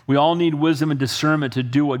form. We all need wisdom and discernment to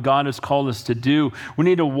do what God has called us to do. We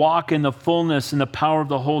need to walk in the fullness and the power of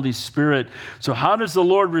the Holy Spirit. So how does the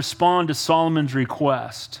Lord respond to Solomon's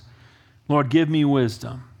request? Lord, give me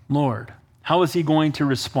wisdom. Lord, how is he going to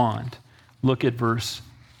respond? Look at verse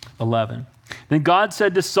 11. Then God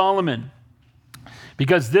said to Solomon,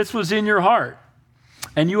 because this was in your heart,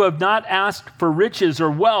 and you have not asked for riches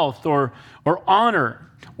or wealth or honor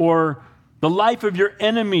or the life of your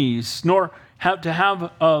enemies, nor have to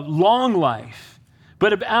have a long life,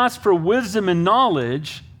 but have asked for wisdom and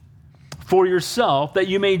knowledge for yourself, that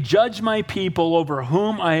you may judge my people over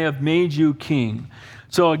whom I have made you king.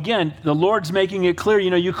 So again, the Lord's making it clear,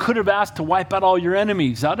 you could have asked to wipe out all your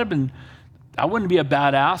enemies. That wouldn't be a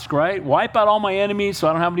bad ask, right? Wipe out all my enemies so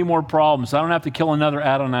I don't have any more problems. I don't have to kill another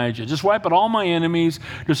Adonijah. Just wipe out all my enemies,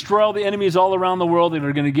 destroy all the enemies all around the world that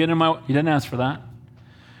are going to get in my... You didn't ask for that.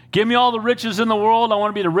 Give me all the riches in the world. I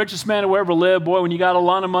want to be the richest man who ever lived. Boy, when you got a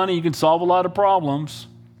lot of money, you can solve a lot of problems.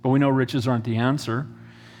 But we know riches aren't the answer.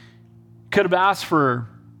 Could have asked for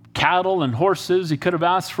cattle and horses. He could have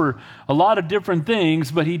asked for a lot of different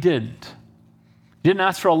things, but he didn't. He didn't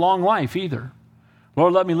ask for a long life either.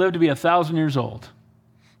 Lord, let me live to be 1,000 years old.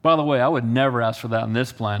 By the way, I would never ask for that on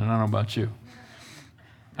this planet. I don't know about you.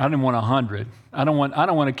 I didn't want 100. I don't want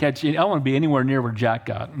to catch you. I want to be anywhere near where Jack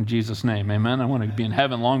got, in Jesus' name. Amen. I want to be in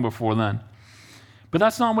heaven long before then. But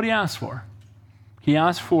that's not what he asked for. He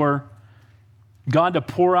asked for God to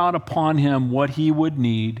pour out upon him what he would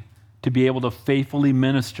need to be able to faithfully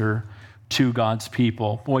minister to God's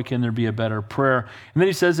people. Boy, can there be a better prayer. And then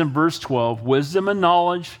he says in verse 12, wisdom and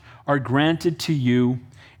knowledge are granted to you,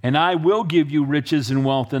 and I will give you riches and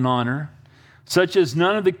wealth and honor, such as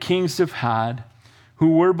none of the kings have had,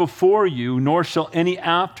 who were before you, nor shall any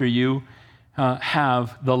after you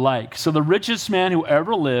have the like. So the richest man who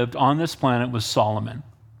ever lived on this planet was Solomon.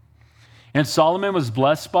 And Solomon was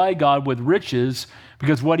blessed by God with riches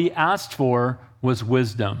because what he asked for was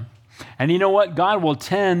wisdom. And you know what? God will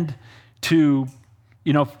tend to,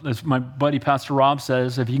 as my buddy Pastor Rob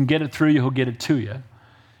says, if he can get it through you, he'll get it to you.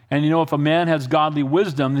 And if a man has godly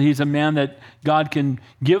wisdom, he's a man that God can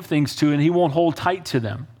give things to, and he won't hold tight to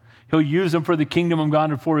them. He'll use them for the kingdom of God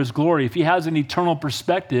and for his glory. If he has an eternal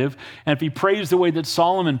perspective, and if he prays the way that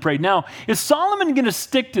Solomon prayed. Now, is Solomon going to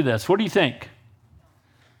stick to this? What do you think?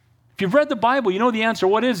 If you've read the Bible, you know the answer.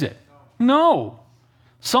 What is it? No.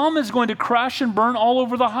 Solomon is going to crash and burn all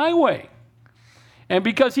over the highway. And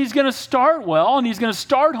because he's going to start well, and he's going to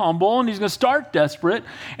start humble, and he's going to start desperate,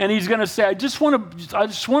 and he's going to say, I just want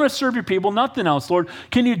to serve your people, nothing else, Lord.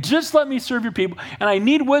 Can you just let me serve your people? And I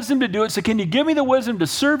need wisdom to do it, so can you give me the wisdom to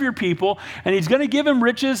serve your people? And he's going to give him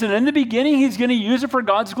riches, and in the beginning, he's going to use it for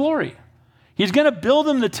God's glory. He's going to build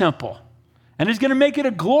him the temple, and he's going to make it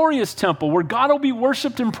a glorious temple where God will be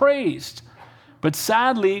worshiped and praised. But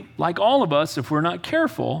sadly, like all of us, if we're not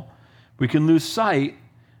careful, we can lose sight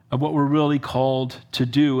of what we're really called to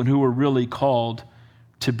do and who we're really called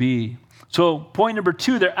to be. So point number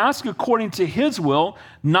 2 there, ask according to his will,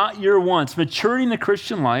 not your wants. Maturity in the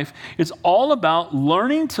Christian life is all about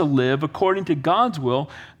learning to live according to God's will,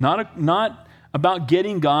 not about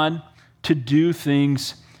getting God to do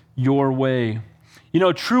things your way. You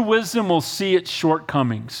know, true wisdom will see its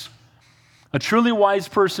shortcomings. A truly wise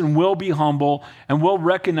person will be humble and will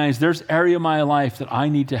recognize there's area of my life that I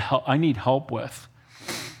need help with.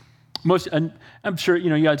 And I'm sure,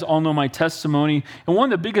 you guys all know my testimony. And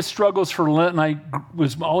one of the biggest struggles for Lynette and I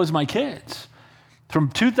was always my kids. From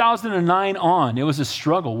 2009 on, it was a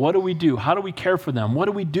struggle. What do we do? How do we care for them? What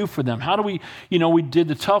do we do for them? How do we, we did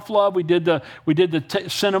the tough love. We did the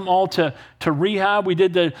send them all to rehab. We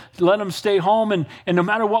did the let them stay home. And no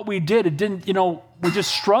matter what we did, it didn't, we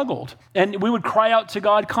just struggled. And we would cry out to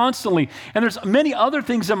God constantly. And there's many other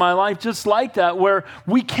things in my life just like that where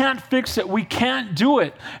we can't fix it. We can't do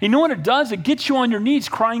it. You know what it does? It gets you on your knees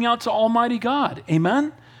crying out to Almighty God.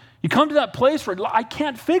 Amen? You come to that place where I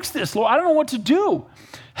can't fix this, Lord. I don't know what to do.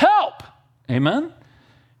 Help. Amen?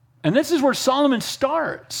 And this is where Solomon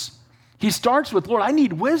starts. He starts with, Lord, I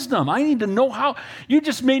need wisdom. I need to know how. You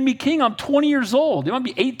just made me king. I'm 20 years old. You might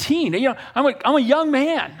be 18. I'm a young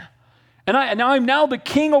man. And I'm now the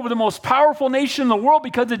king over the most powerful nation in the world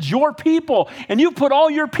because it's your people. And you put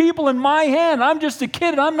all your people in my hand. I'm just a kid,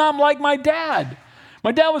 and I'm not like my dad.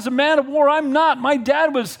 My dad was a man of war. I'm not. My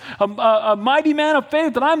dad was a mighty man of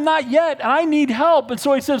faith, and I'm not yet, and I need help. And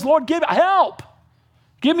so he says, Lord, give help.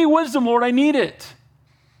 Give me wisdom, Lord. I need it.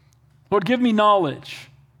 Lord, give me knowledge.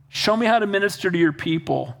 Show me how to minister to your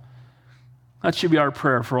people. That should be our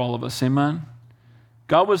prayer for all of us. Amen?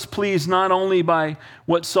 God was pleased not only by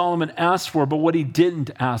what Solomon asked for, but what he didn't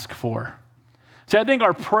ask for. See, I think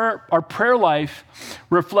our prayer life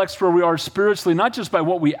reflects where we are spiritually, not just by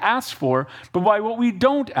what we ask for, but by what we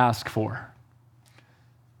don't ask for.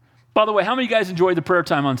 By the way, how many of you guys enjoyed the prayer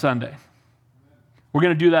time on Sunday? We're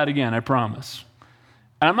going to do that again, I promise.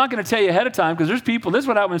 And I'm not going to tell you ahead of time because there's people, this is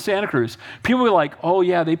what happened in Santa Cruz. People are like, oh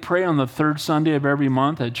yeah, they pray on the third Sunday of every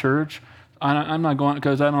month at church. I'm not going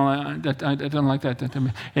because I don't like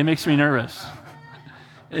that. It makes me nervous.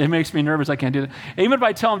 It makes me nervous. I can't do that. Even if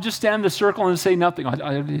I tell them, just stand in the circle and say nothing.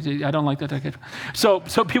 I don't like that. So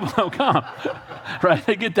people don't come, right?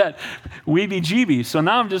 They get that weebie-jeebie. So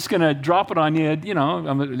now I'm just going to drop it on you. We're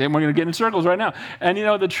going to get in circles right now. And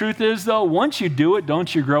the truth is, though, once you do it,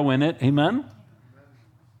 don't you grow in it? Amen?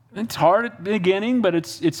 It's hard at the beginning, but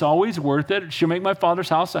it's always worth it. It should make my Father's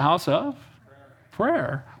house a house of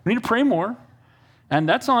prayer. We need to pray more. And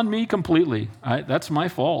that's on me completely. That's my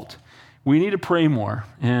fault. We need to pray more,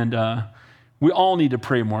 and we all need to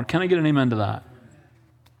pray more. Can I get an amen to that?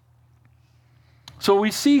 So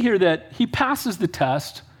we see here that he passes the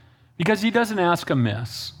test because he doesn't ask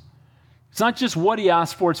amiss. It's not just what he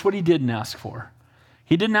asked for, it's what he didn't ask for.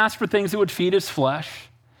 He didn't ask for things that would feed his flesh.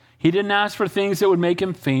 He didn't ask for things that would make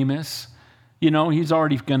him famous. He's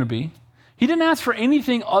already going to be. He didn't ask for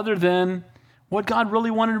anything other than what God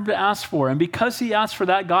really wanted him to ask for. And because he asked for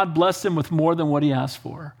that, God blessed him with more than what he asked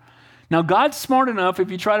for. Now, God's smart enough,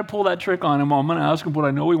 if you try to pull that trick on him, well, I'm going to ask him what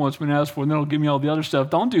I know he wants me to ask for, and then he'll give me all the other stuff.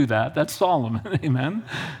 Don't do that. That's Solomon. Amen?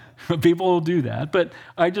 People will do that. But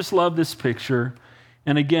I just love this picture.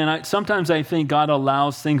 And again, sometimes I think God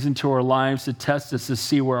allows things into our lives to test us to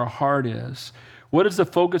see where our heart is. What is the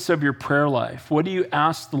focus of your prayer life? What do you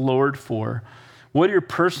ask the Lord for? What are your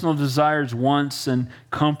personal desires, wants, and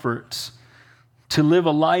comforts? To live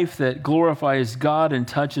a life that glorifies God and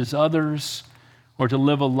touches others, or to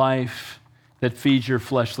live a life that feeds your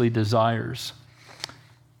fleshly desires.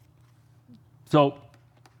 So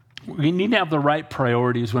we need to have the right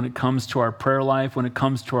priorities when it comes to our prayer life, when it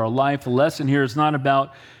comes to our life. The lesson here is not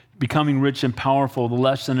about becoming rich and powerful. The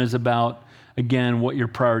lesson is about, again, what your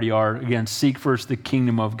priority are. Again, seek first the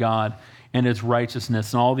kingdom of God and its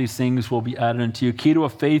righteousness, and all these things will be added unto you. Key to a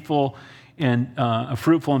faithful and a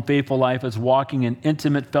fruitful and faithful life is walking in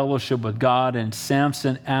intimate fellowship with God. And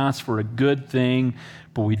Samson asked for a good thing,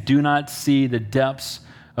 but we do not see the depths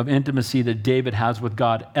of intimacy that David has with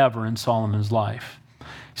God ever in Solomon's life.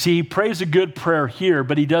 See, he prays a good prayer here,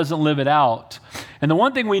 but he doesn't live it out. And the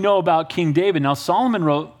one thing we know about King David, now Solomon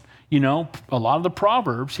wrote, a lot of the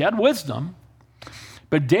Proverbs. He had wisdom.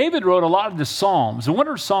 But David wrote a lot of the Psalms. And what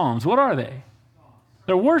are Psalms? What are they?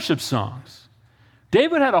 They're worship songs.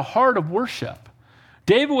 David had a heart of worship.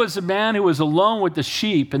 David was a man who was alone with the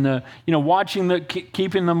sheep and watching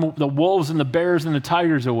keeping the wolves and the bears and the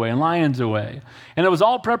tigers away and lions away. And it was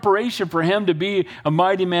all preparation for him to be a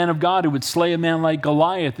mighty man of God who would slay a man like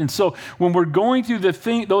Goliath. And so when we're going through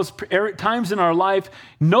those times in our life,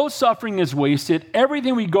 no suffering is wasted.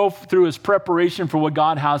 Everything we go through is preparation for what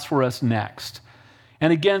God has for us next.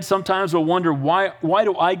 And again, sometimes we'll wonder, why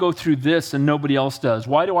do I go through this and nobody else does?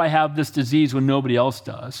 Why do I have this disease when nobody else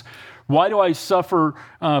does? Why do I suffer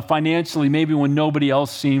financially maybe when nobody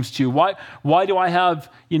else seems to? Why do I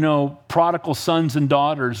have, prodigal sons and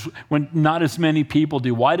daughters when not as many people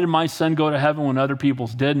do? Why did my son go to heaven when other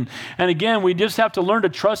people's didn't? And again, we just have to learn to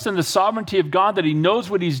trust in the sovereignty of God, that he knows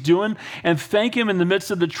what he's doing, and thank him in the midst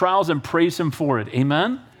of the trials and praise him for it.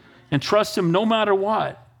 Amen? And trust him no matter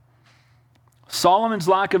what. Solomon's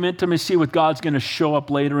lack of intimacy with God's going to show up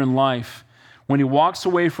later in life when he walks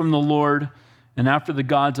away from the Lord and after the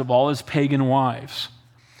gods of all his pagan wives.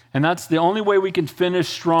 And that's the only way we can finish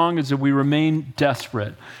strong, is if we remain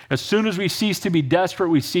desperate. As soon as we cease to be desperate,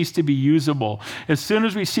 we cease to be usable. As soon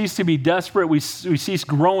as we cease to be desperate, we cease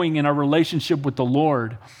growing in our relationship with the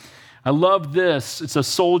Lord. I love this. It's a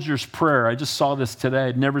soldier's prayer. I just saw this today.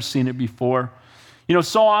 I'd never seen it before.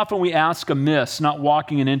 So often we ask amiss, not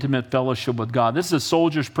walking in intimate fellowship with God. This is a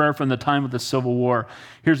soldier's prayer from the time of the Civil War.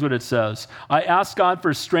 Here's what it says. I asked God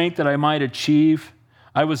for strength that I might achieve.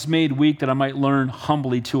 I was made weak that I might learn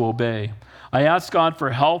humbly to obey. I asked God for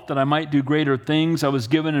health that I might do greater things. I was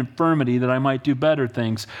given infirmity that I might do better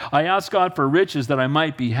things. I asked God for riches that I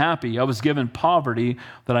might be happy. I was given poverty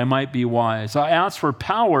that I might be wise. I asked for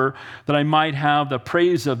power that I might have the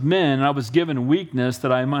praise of men. And I was given weakness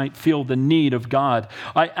that I might feel the need of God.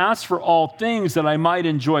 I asked for all things that I might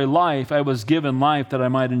enjoy life. I was given life that I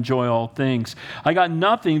might enjoy all things. I got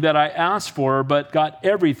nothing that I asked for, but got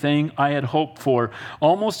everything I had hoped for.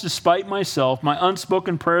 Almost despite myself, my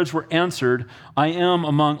unspoken prayers were answered. I am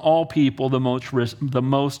among all people the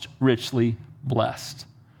most richly blessed.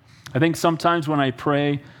 I think sometimes when I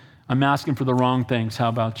pray, I'm asking for the wrong things. How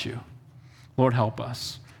about you? Lord, help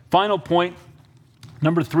us. Final point,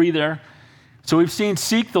 number 3 there. So we've seen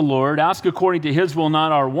seek the Lord, ask according to his will,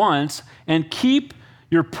 not our wants, and keep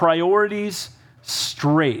your priorities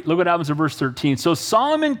straight. Look what happens in verse 13. So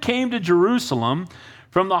Solomon came to Jerusalem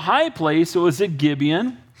from the high place, it was at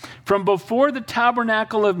Gibeon, from before the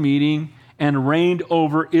tabernacle of meeting, and reigned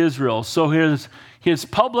over Israel. So his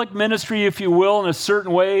public ministry, if you will, in a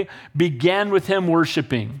certain way, began with him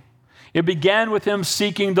worshiping. It began with him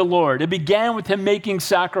seeking the Lord. It began with him making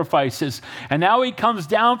sacrifices. And now he comes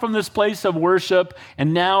down from this place of worship,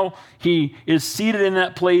 and now he is seated in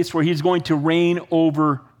that place where he's going to reign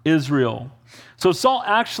over Israel. So Saul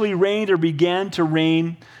actually reigned, or began to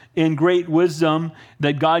reign, in great wisdom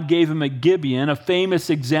that God gave him at Gibeon. A famous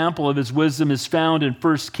example of his wisdom is found in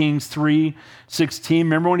 1 Kings 3:16.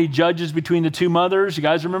 Remember when he judges between the two mothers? You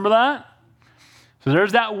guys remember that? So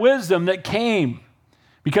there's that wisdom that came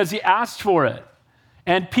because he asked for it.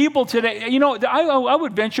 And people today, I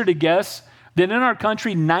would venture to guess that in our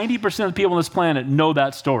country, 90% of the people on this planet know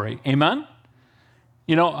that story. Amen?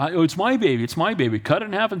 It's my baby. It's my baby. Cut it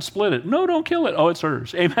in half and split it. No, don't kill it. Oh, it's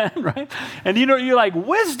hers. Amen, right? And you're like,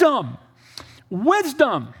 wisdom.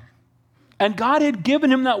 And God had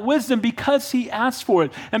given him that wisdom because he asked for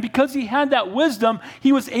it. And because he had that wisdom,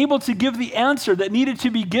 he was able to give the answer that needed to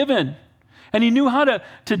be given. And he knew how to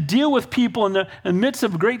deal with people in the midst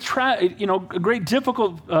of a great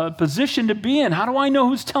difficult position to be in. How do I know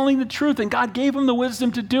who's telling the truth? And God gave him the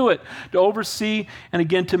wisdom to do it, to oversee, and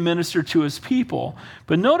again, to minister to his people.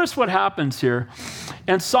 But notice what happens here.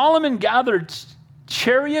 And Solomon gathered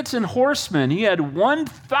chariots and horsemen. He had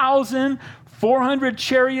 1,400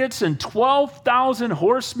 chariots and 12,000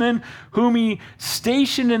 horsemen, whom he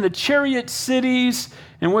stationed in the chariot cities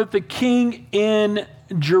and with the king in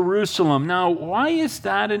Jerusalem. Now, why is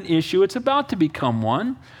that an issue? It's about to become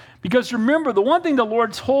one. Because remember, the one thing the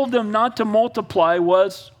Lord told them not to multiply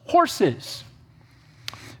was horses.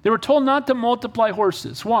 They were told not to multiply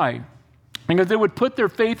horses. Why? Because they would put their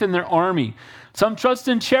faith in their army. Some trust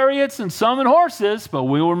in chariots and some in horses, but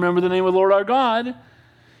we will remember the name of the Lord our God.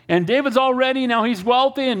 And David's already, now he's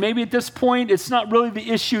wealthy, and maybe at this point it's not really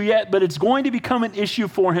the issue yet, but it's going to become an issue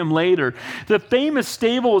for him later. The famous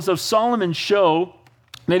stables of Solomon show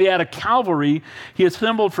that he had a cavalry he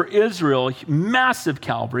assembled for Israel, massive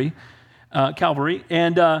cavalry, Calvary.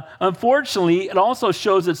 And unfortunately, it also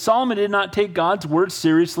shows that Solomon did not take God's word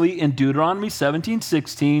seriously in Deuteronomy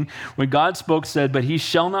 17:16, when God said, "But he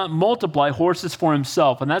shall not multiply horses for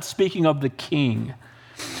himself." And that's speaking of the king.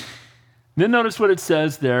 Then notice what it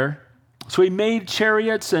says there. So he made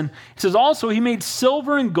chariots, and it says also he made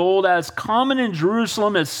silver and gold as common in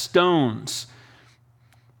Jerusalem as stones.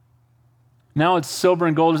 Now it's silver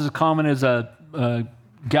and gold is as common as a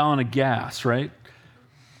gallon of gas, right?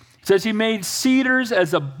 It says he made cedars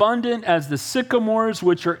as abundant as the sycamores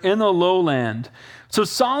which are in the lowland. So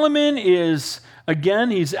Solomon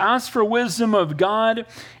he's asked for wisdom of God,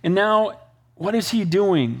 and now what is he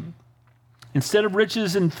doing? Instead of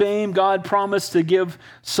riches and fame, God promised to give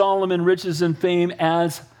Solomon riches and fame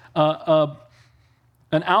as an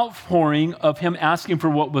outpouring of him asking for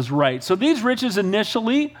what was right. So these riches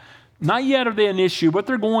initially, not yet are they an issue, but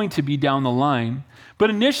they're going to be down the line. But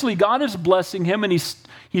initially, God is blessing him, and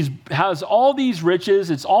he has all these riches.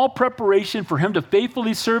 It's all preparation for him to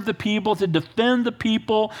faithfully serve the people, to defend the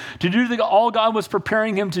people, to do all God was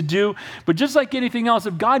preparing him to do. But just like anything else,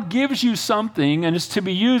 if God gives you something and it's to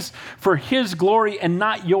be used for his glory and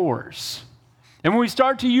not yours, and when we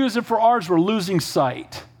start to use it for ours, we're losing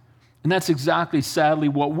sight. And that's exactly, sadly,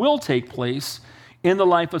 what will take place in the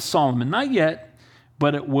life of Solomon. Not yet,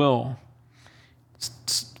 but it will.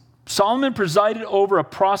 Solomon presided over a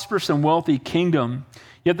prosperous and wealthy kingdom,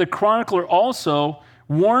 yet the chronicler also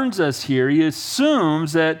warns us here. He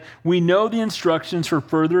assumes that we know the instructions for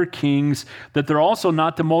further kings, that they're also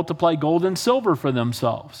not to multiply gold and silver for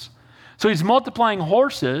themselves. So he's multiplying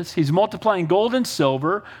horses, he's multiplying gold and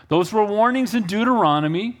silver. Those were warnings in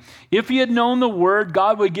Deuteronomy. If he had known the word,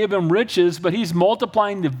 God would give him riches, but he's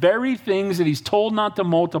multiplying the very things that he's told not to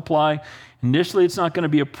multiply. Initially, it's not going to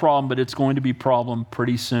be a problem, but it's going to be a problem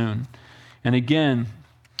pretty soon. And again,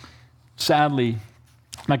 sadly,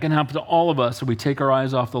 that can happen to all of us if we take our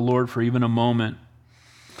eyes off the Lord for even a moment.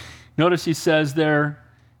 Notice he says there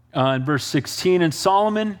in verse 16, "And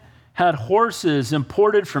Solomon had horses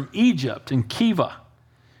imported from Egypt and Kiva,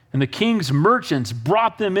 and the king's merchants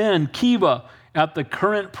brought them in Kiva at the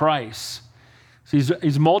current price." So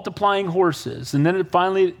he's multiplying horses. And then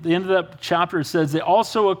finally, at the end of that chapter, it says, "They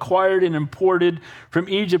also acquired and imported from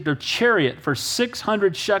Egypt a chariot for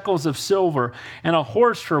 600 shekels of silver and a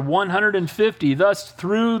horse for 150. Thus,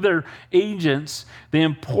 through their agents, they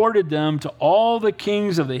imported them to all the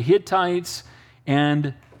kings of the Hittites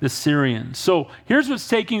and the Syrians." So here's what's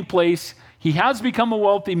taking place. He has become a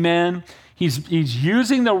wealthy man. He's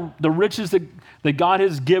using the riches that God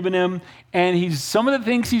has given him, and some of the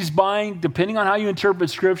things he's buying, depending on how you interpret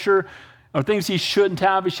Scripture, are things he shouldn't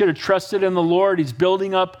have. He should have trusted in the Lord. He's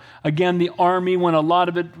building up, again, the army when a lot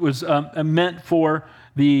of it was meant for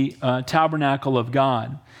the tabernacle of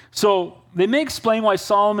God. So they may explain why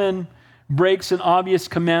Solomon breaks an obvious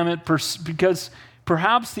commandment, because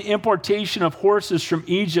perhaps the importation of horses from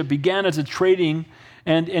Egypt began as a trading,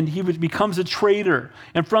 and he becomes a trader.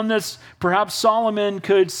 And from this, perhaps Solomon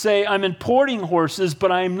could say, "I'm importing horses,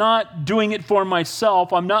 but I'm not doing it for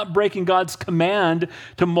myself. I'm not breaking God's command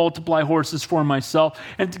to multiply horses for myself."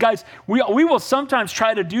 And guys, we will sometimes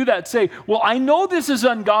try to do that, say, "Well, I know this is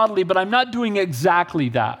ungodly, but I'm not doing exactly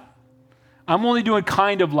that. I'm only doing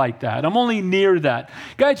kind of like that. I'm only near that."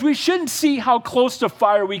 Guys, we shouldn't see how close to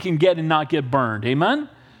fire we can get and not get burned. Amen?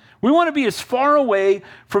 We want to be as far away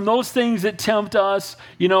from those things that tempt us.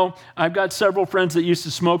 You know, I've got several friends that used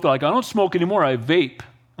to smoke. They're like, "I don't smoke anymore, I vape."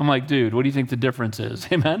 I'm like, dude, what do you think the difference is?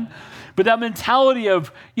 Amen? But that mentality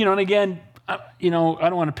of, and again, I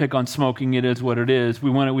don't want to pick on smoking. It is what it is.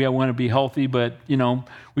 We want to be healthy, but,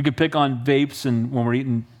 we could pick on vapes and when we're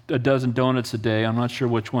eating a dozen donuts a day. I'm not sure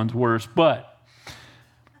which one's worse, but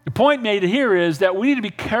the point made here is that we need to be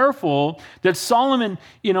careful that Solomon,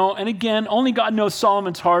 and again, only God knows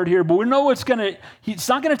Solomon's heart here, but we know it's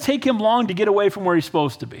not going to take him long to get away from where he's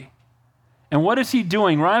supposed to be. And what is he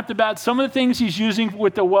doing? Right off the bat, some of the things he's using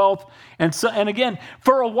with the wealth, and again,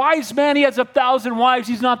 for a wise man, he has 1,000 wives.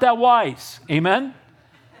 He's not that wise. Amen?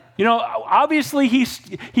 Obviously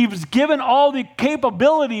he was given all the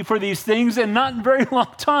capability for these things, and not in a very long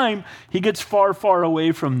time, he gets far, far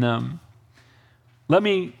away from them. Let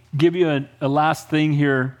me give you a last thing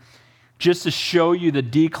here just to show you the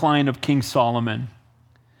decline of King Solomon.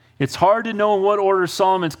 It's hard to know in what order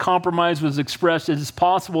Solomon's compromise was expressed. It is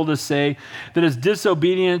possible to say that his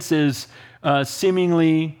disobedience is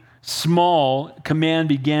seemingly small command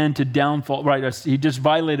began to downfall. Right, he just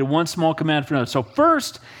violated one small command for another. So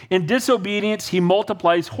first, in disobedience, he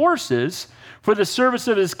multiplies horses for the service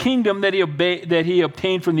of his kingdom that he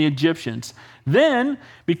obtained from the Egyptians. Then,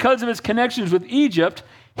 because of his connections with Egypt,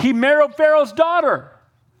 he married Pharaoh's daughter.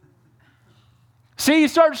 See, he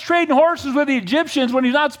starts trading horses with the Egyptians when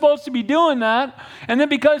he's not supposed to be doing that. And then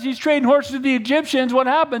because he's trading horses with the Egyptians, what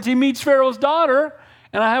happens? He meets Pharaoh's daughter,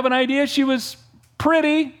 and I have an idea she was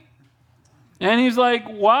pretty. And he's like,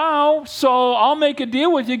 wow, so I'll make a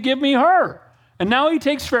deal with you, give me her. And now he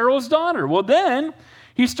takes Pharaoh's daughter. Well, then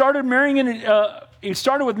he started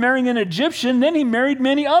with marrying an Egyptian, then he married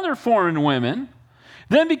many other foreign women.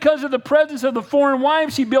 Then because of the presence of the foreign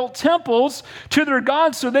wives, he built temples to their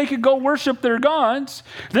gods so they could go worship their gods.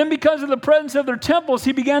 Then because of the presence of their temples,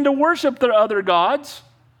 he began to worship their other gods.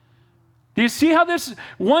 Do you see how this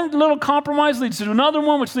one little compromise leads to another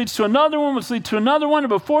one, which leads to another one, which leads to another one, and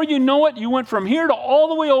before you know it, you went from here to all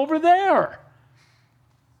the way over there.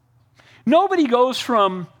 Nobody goes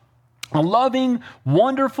from a loving,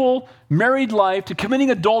 wonderful, married life to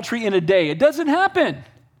committing adultery in a day. It doesn't happen.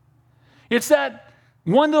 It's that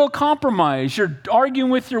one little compromise. You're arguing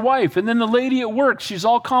with your wife, and then the lady at work, she's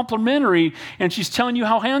all complimentary, and she's telling you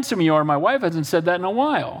how handsome you are. My wife hasn't said that in a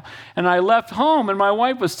while. And I left home, and my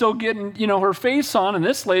wife was still getting, her face on, and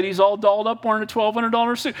this lady's all dolled up wearing a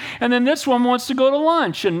 $1,200 suit. And then this one wants to go to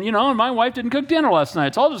lunch, and, and my wife didn't cook dinner last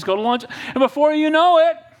night, so I'll just go to lunch. And before you know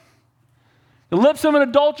it, the lips of an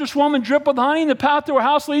adulterous woman drip with honey, and the path to her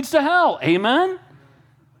house leads to hell. Amen?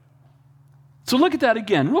 So look at that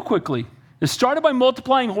again, real quickly. It started by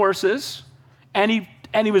multiplying horses, and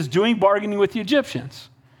he was doing bargaining with the Egyptians.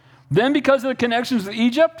 Then because of the connections with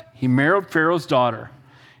Egypt, he married Pharaoh's daughter.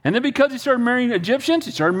 And then because he started marrying Egyptians,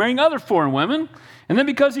 he started marrying other foreign women. And then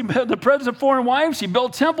because he had the presence of foreign wives, he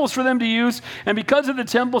built temples for them to use. And because of the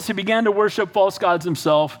temples, he began to worship false gods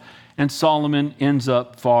himself. And Solomon ends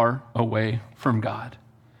up far away from God.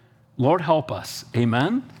 Lord, help us.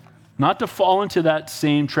 Amen? Not to fall into that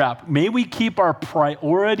same trap. May we keep our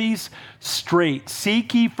priorities straight.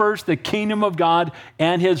 Seek ye first the kingdom of God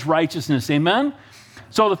and his righteousness. Amen?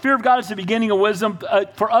 So the fear of God is the beginning of wisdom.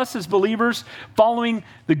 For us as believers, following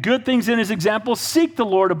the good things in his example, seek the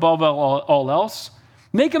Lord above all else.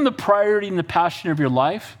 Make him the priority and the passion of your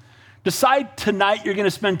life. Decide tonight you're going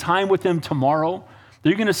to spend time with him tomorrow. That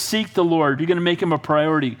you're going to seek the Lord. You're going to make him a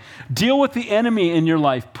priority. Deal with the enemy in your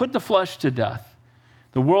life. Put the flesh to death.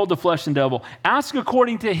 The world, the flesh, and devil. Ask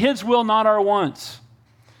according to his will, not our wants.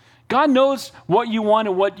 God knows what you want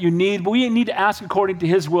and what you need, but we need to ask according to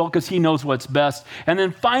his will because he knows what's best. And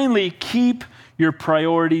then finally, keep your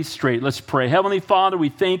priorities straight. Let's pray. Heavenly Father, we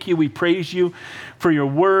thank you. We praise you for your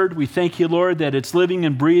word. We thank you, Lord, that it's living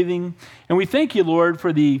and breathing. And we thank you, Lord,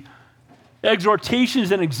 for the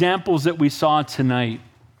exhortations and examples that we saw tonight.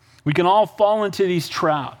 We can all fall into these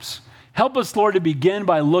traps. Help us, Lord, to begin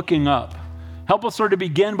by looking up. Help us, Lord, to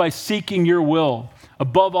begin by seeking your will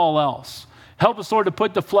above all else. Help us, Lord, to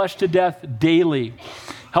put the flesh to death daily.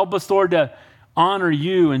 Help us, Lord, to honor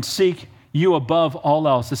you and seek you above all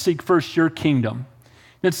else, to seek first your kingdom.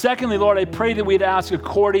 Then secondly, Lord, I pray that we'd ask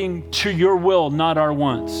according to your will, not our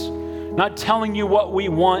wants. Not telling you what we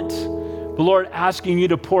want, but Lord, asking you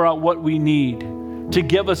to pour out what we need, to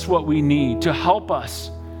give us what we need, to help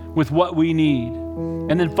us with what we need.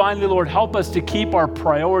 And then finally, Lord, help us to keep our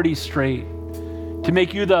priorities straight, to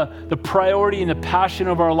make you the priority and the passion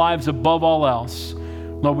of our lives above all else.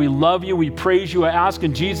 Lord, we love you. We praise you. I ask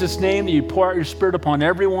in Jesus' name that you pour out your Spirit upon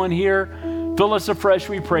everyone here. Fill us afresh,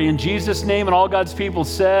 we pray. In Jesus' name, and all God's people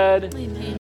said, Amen.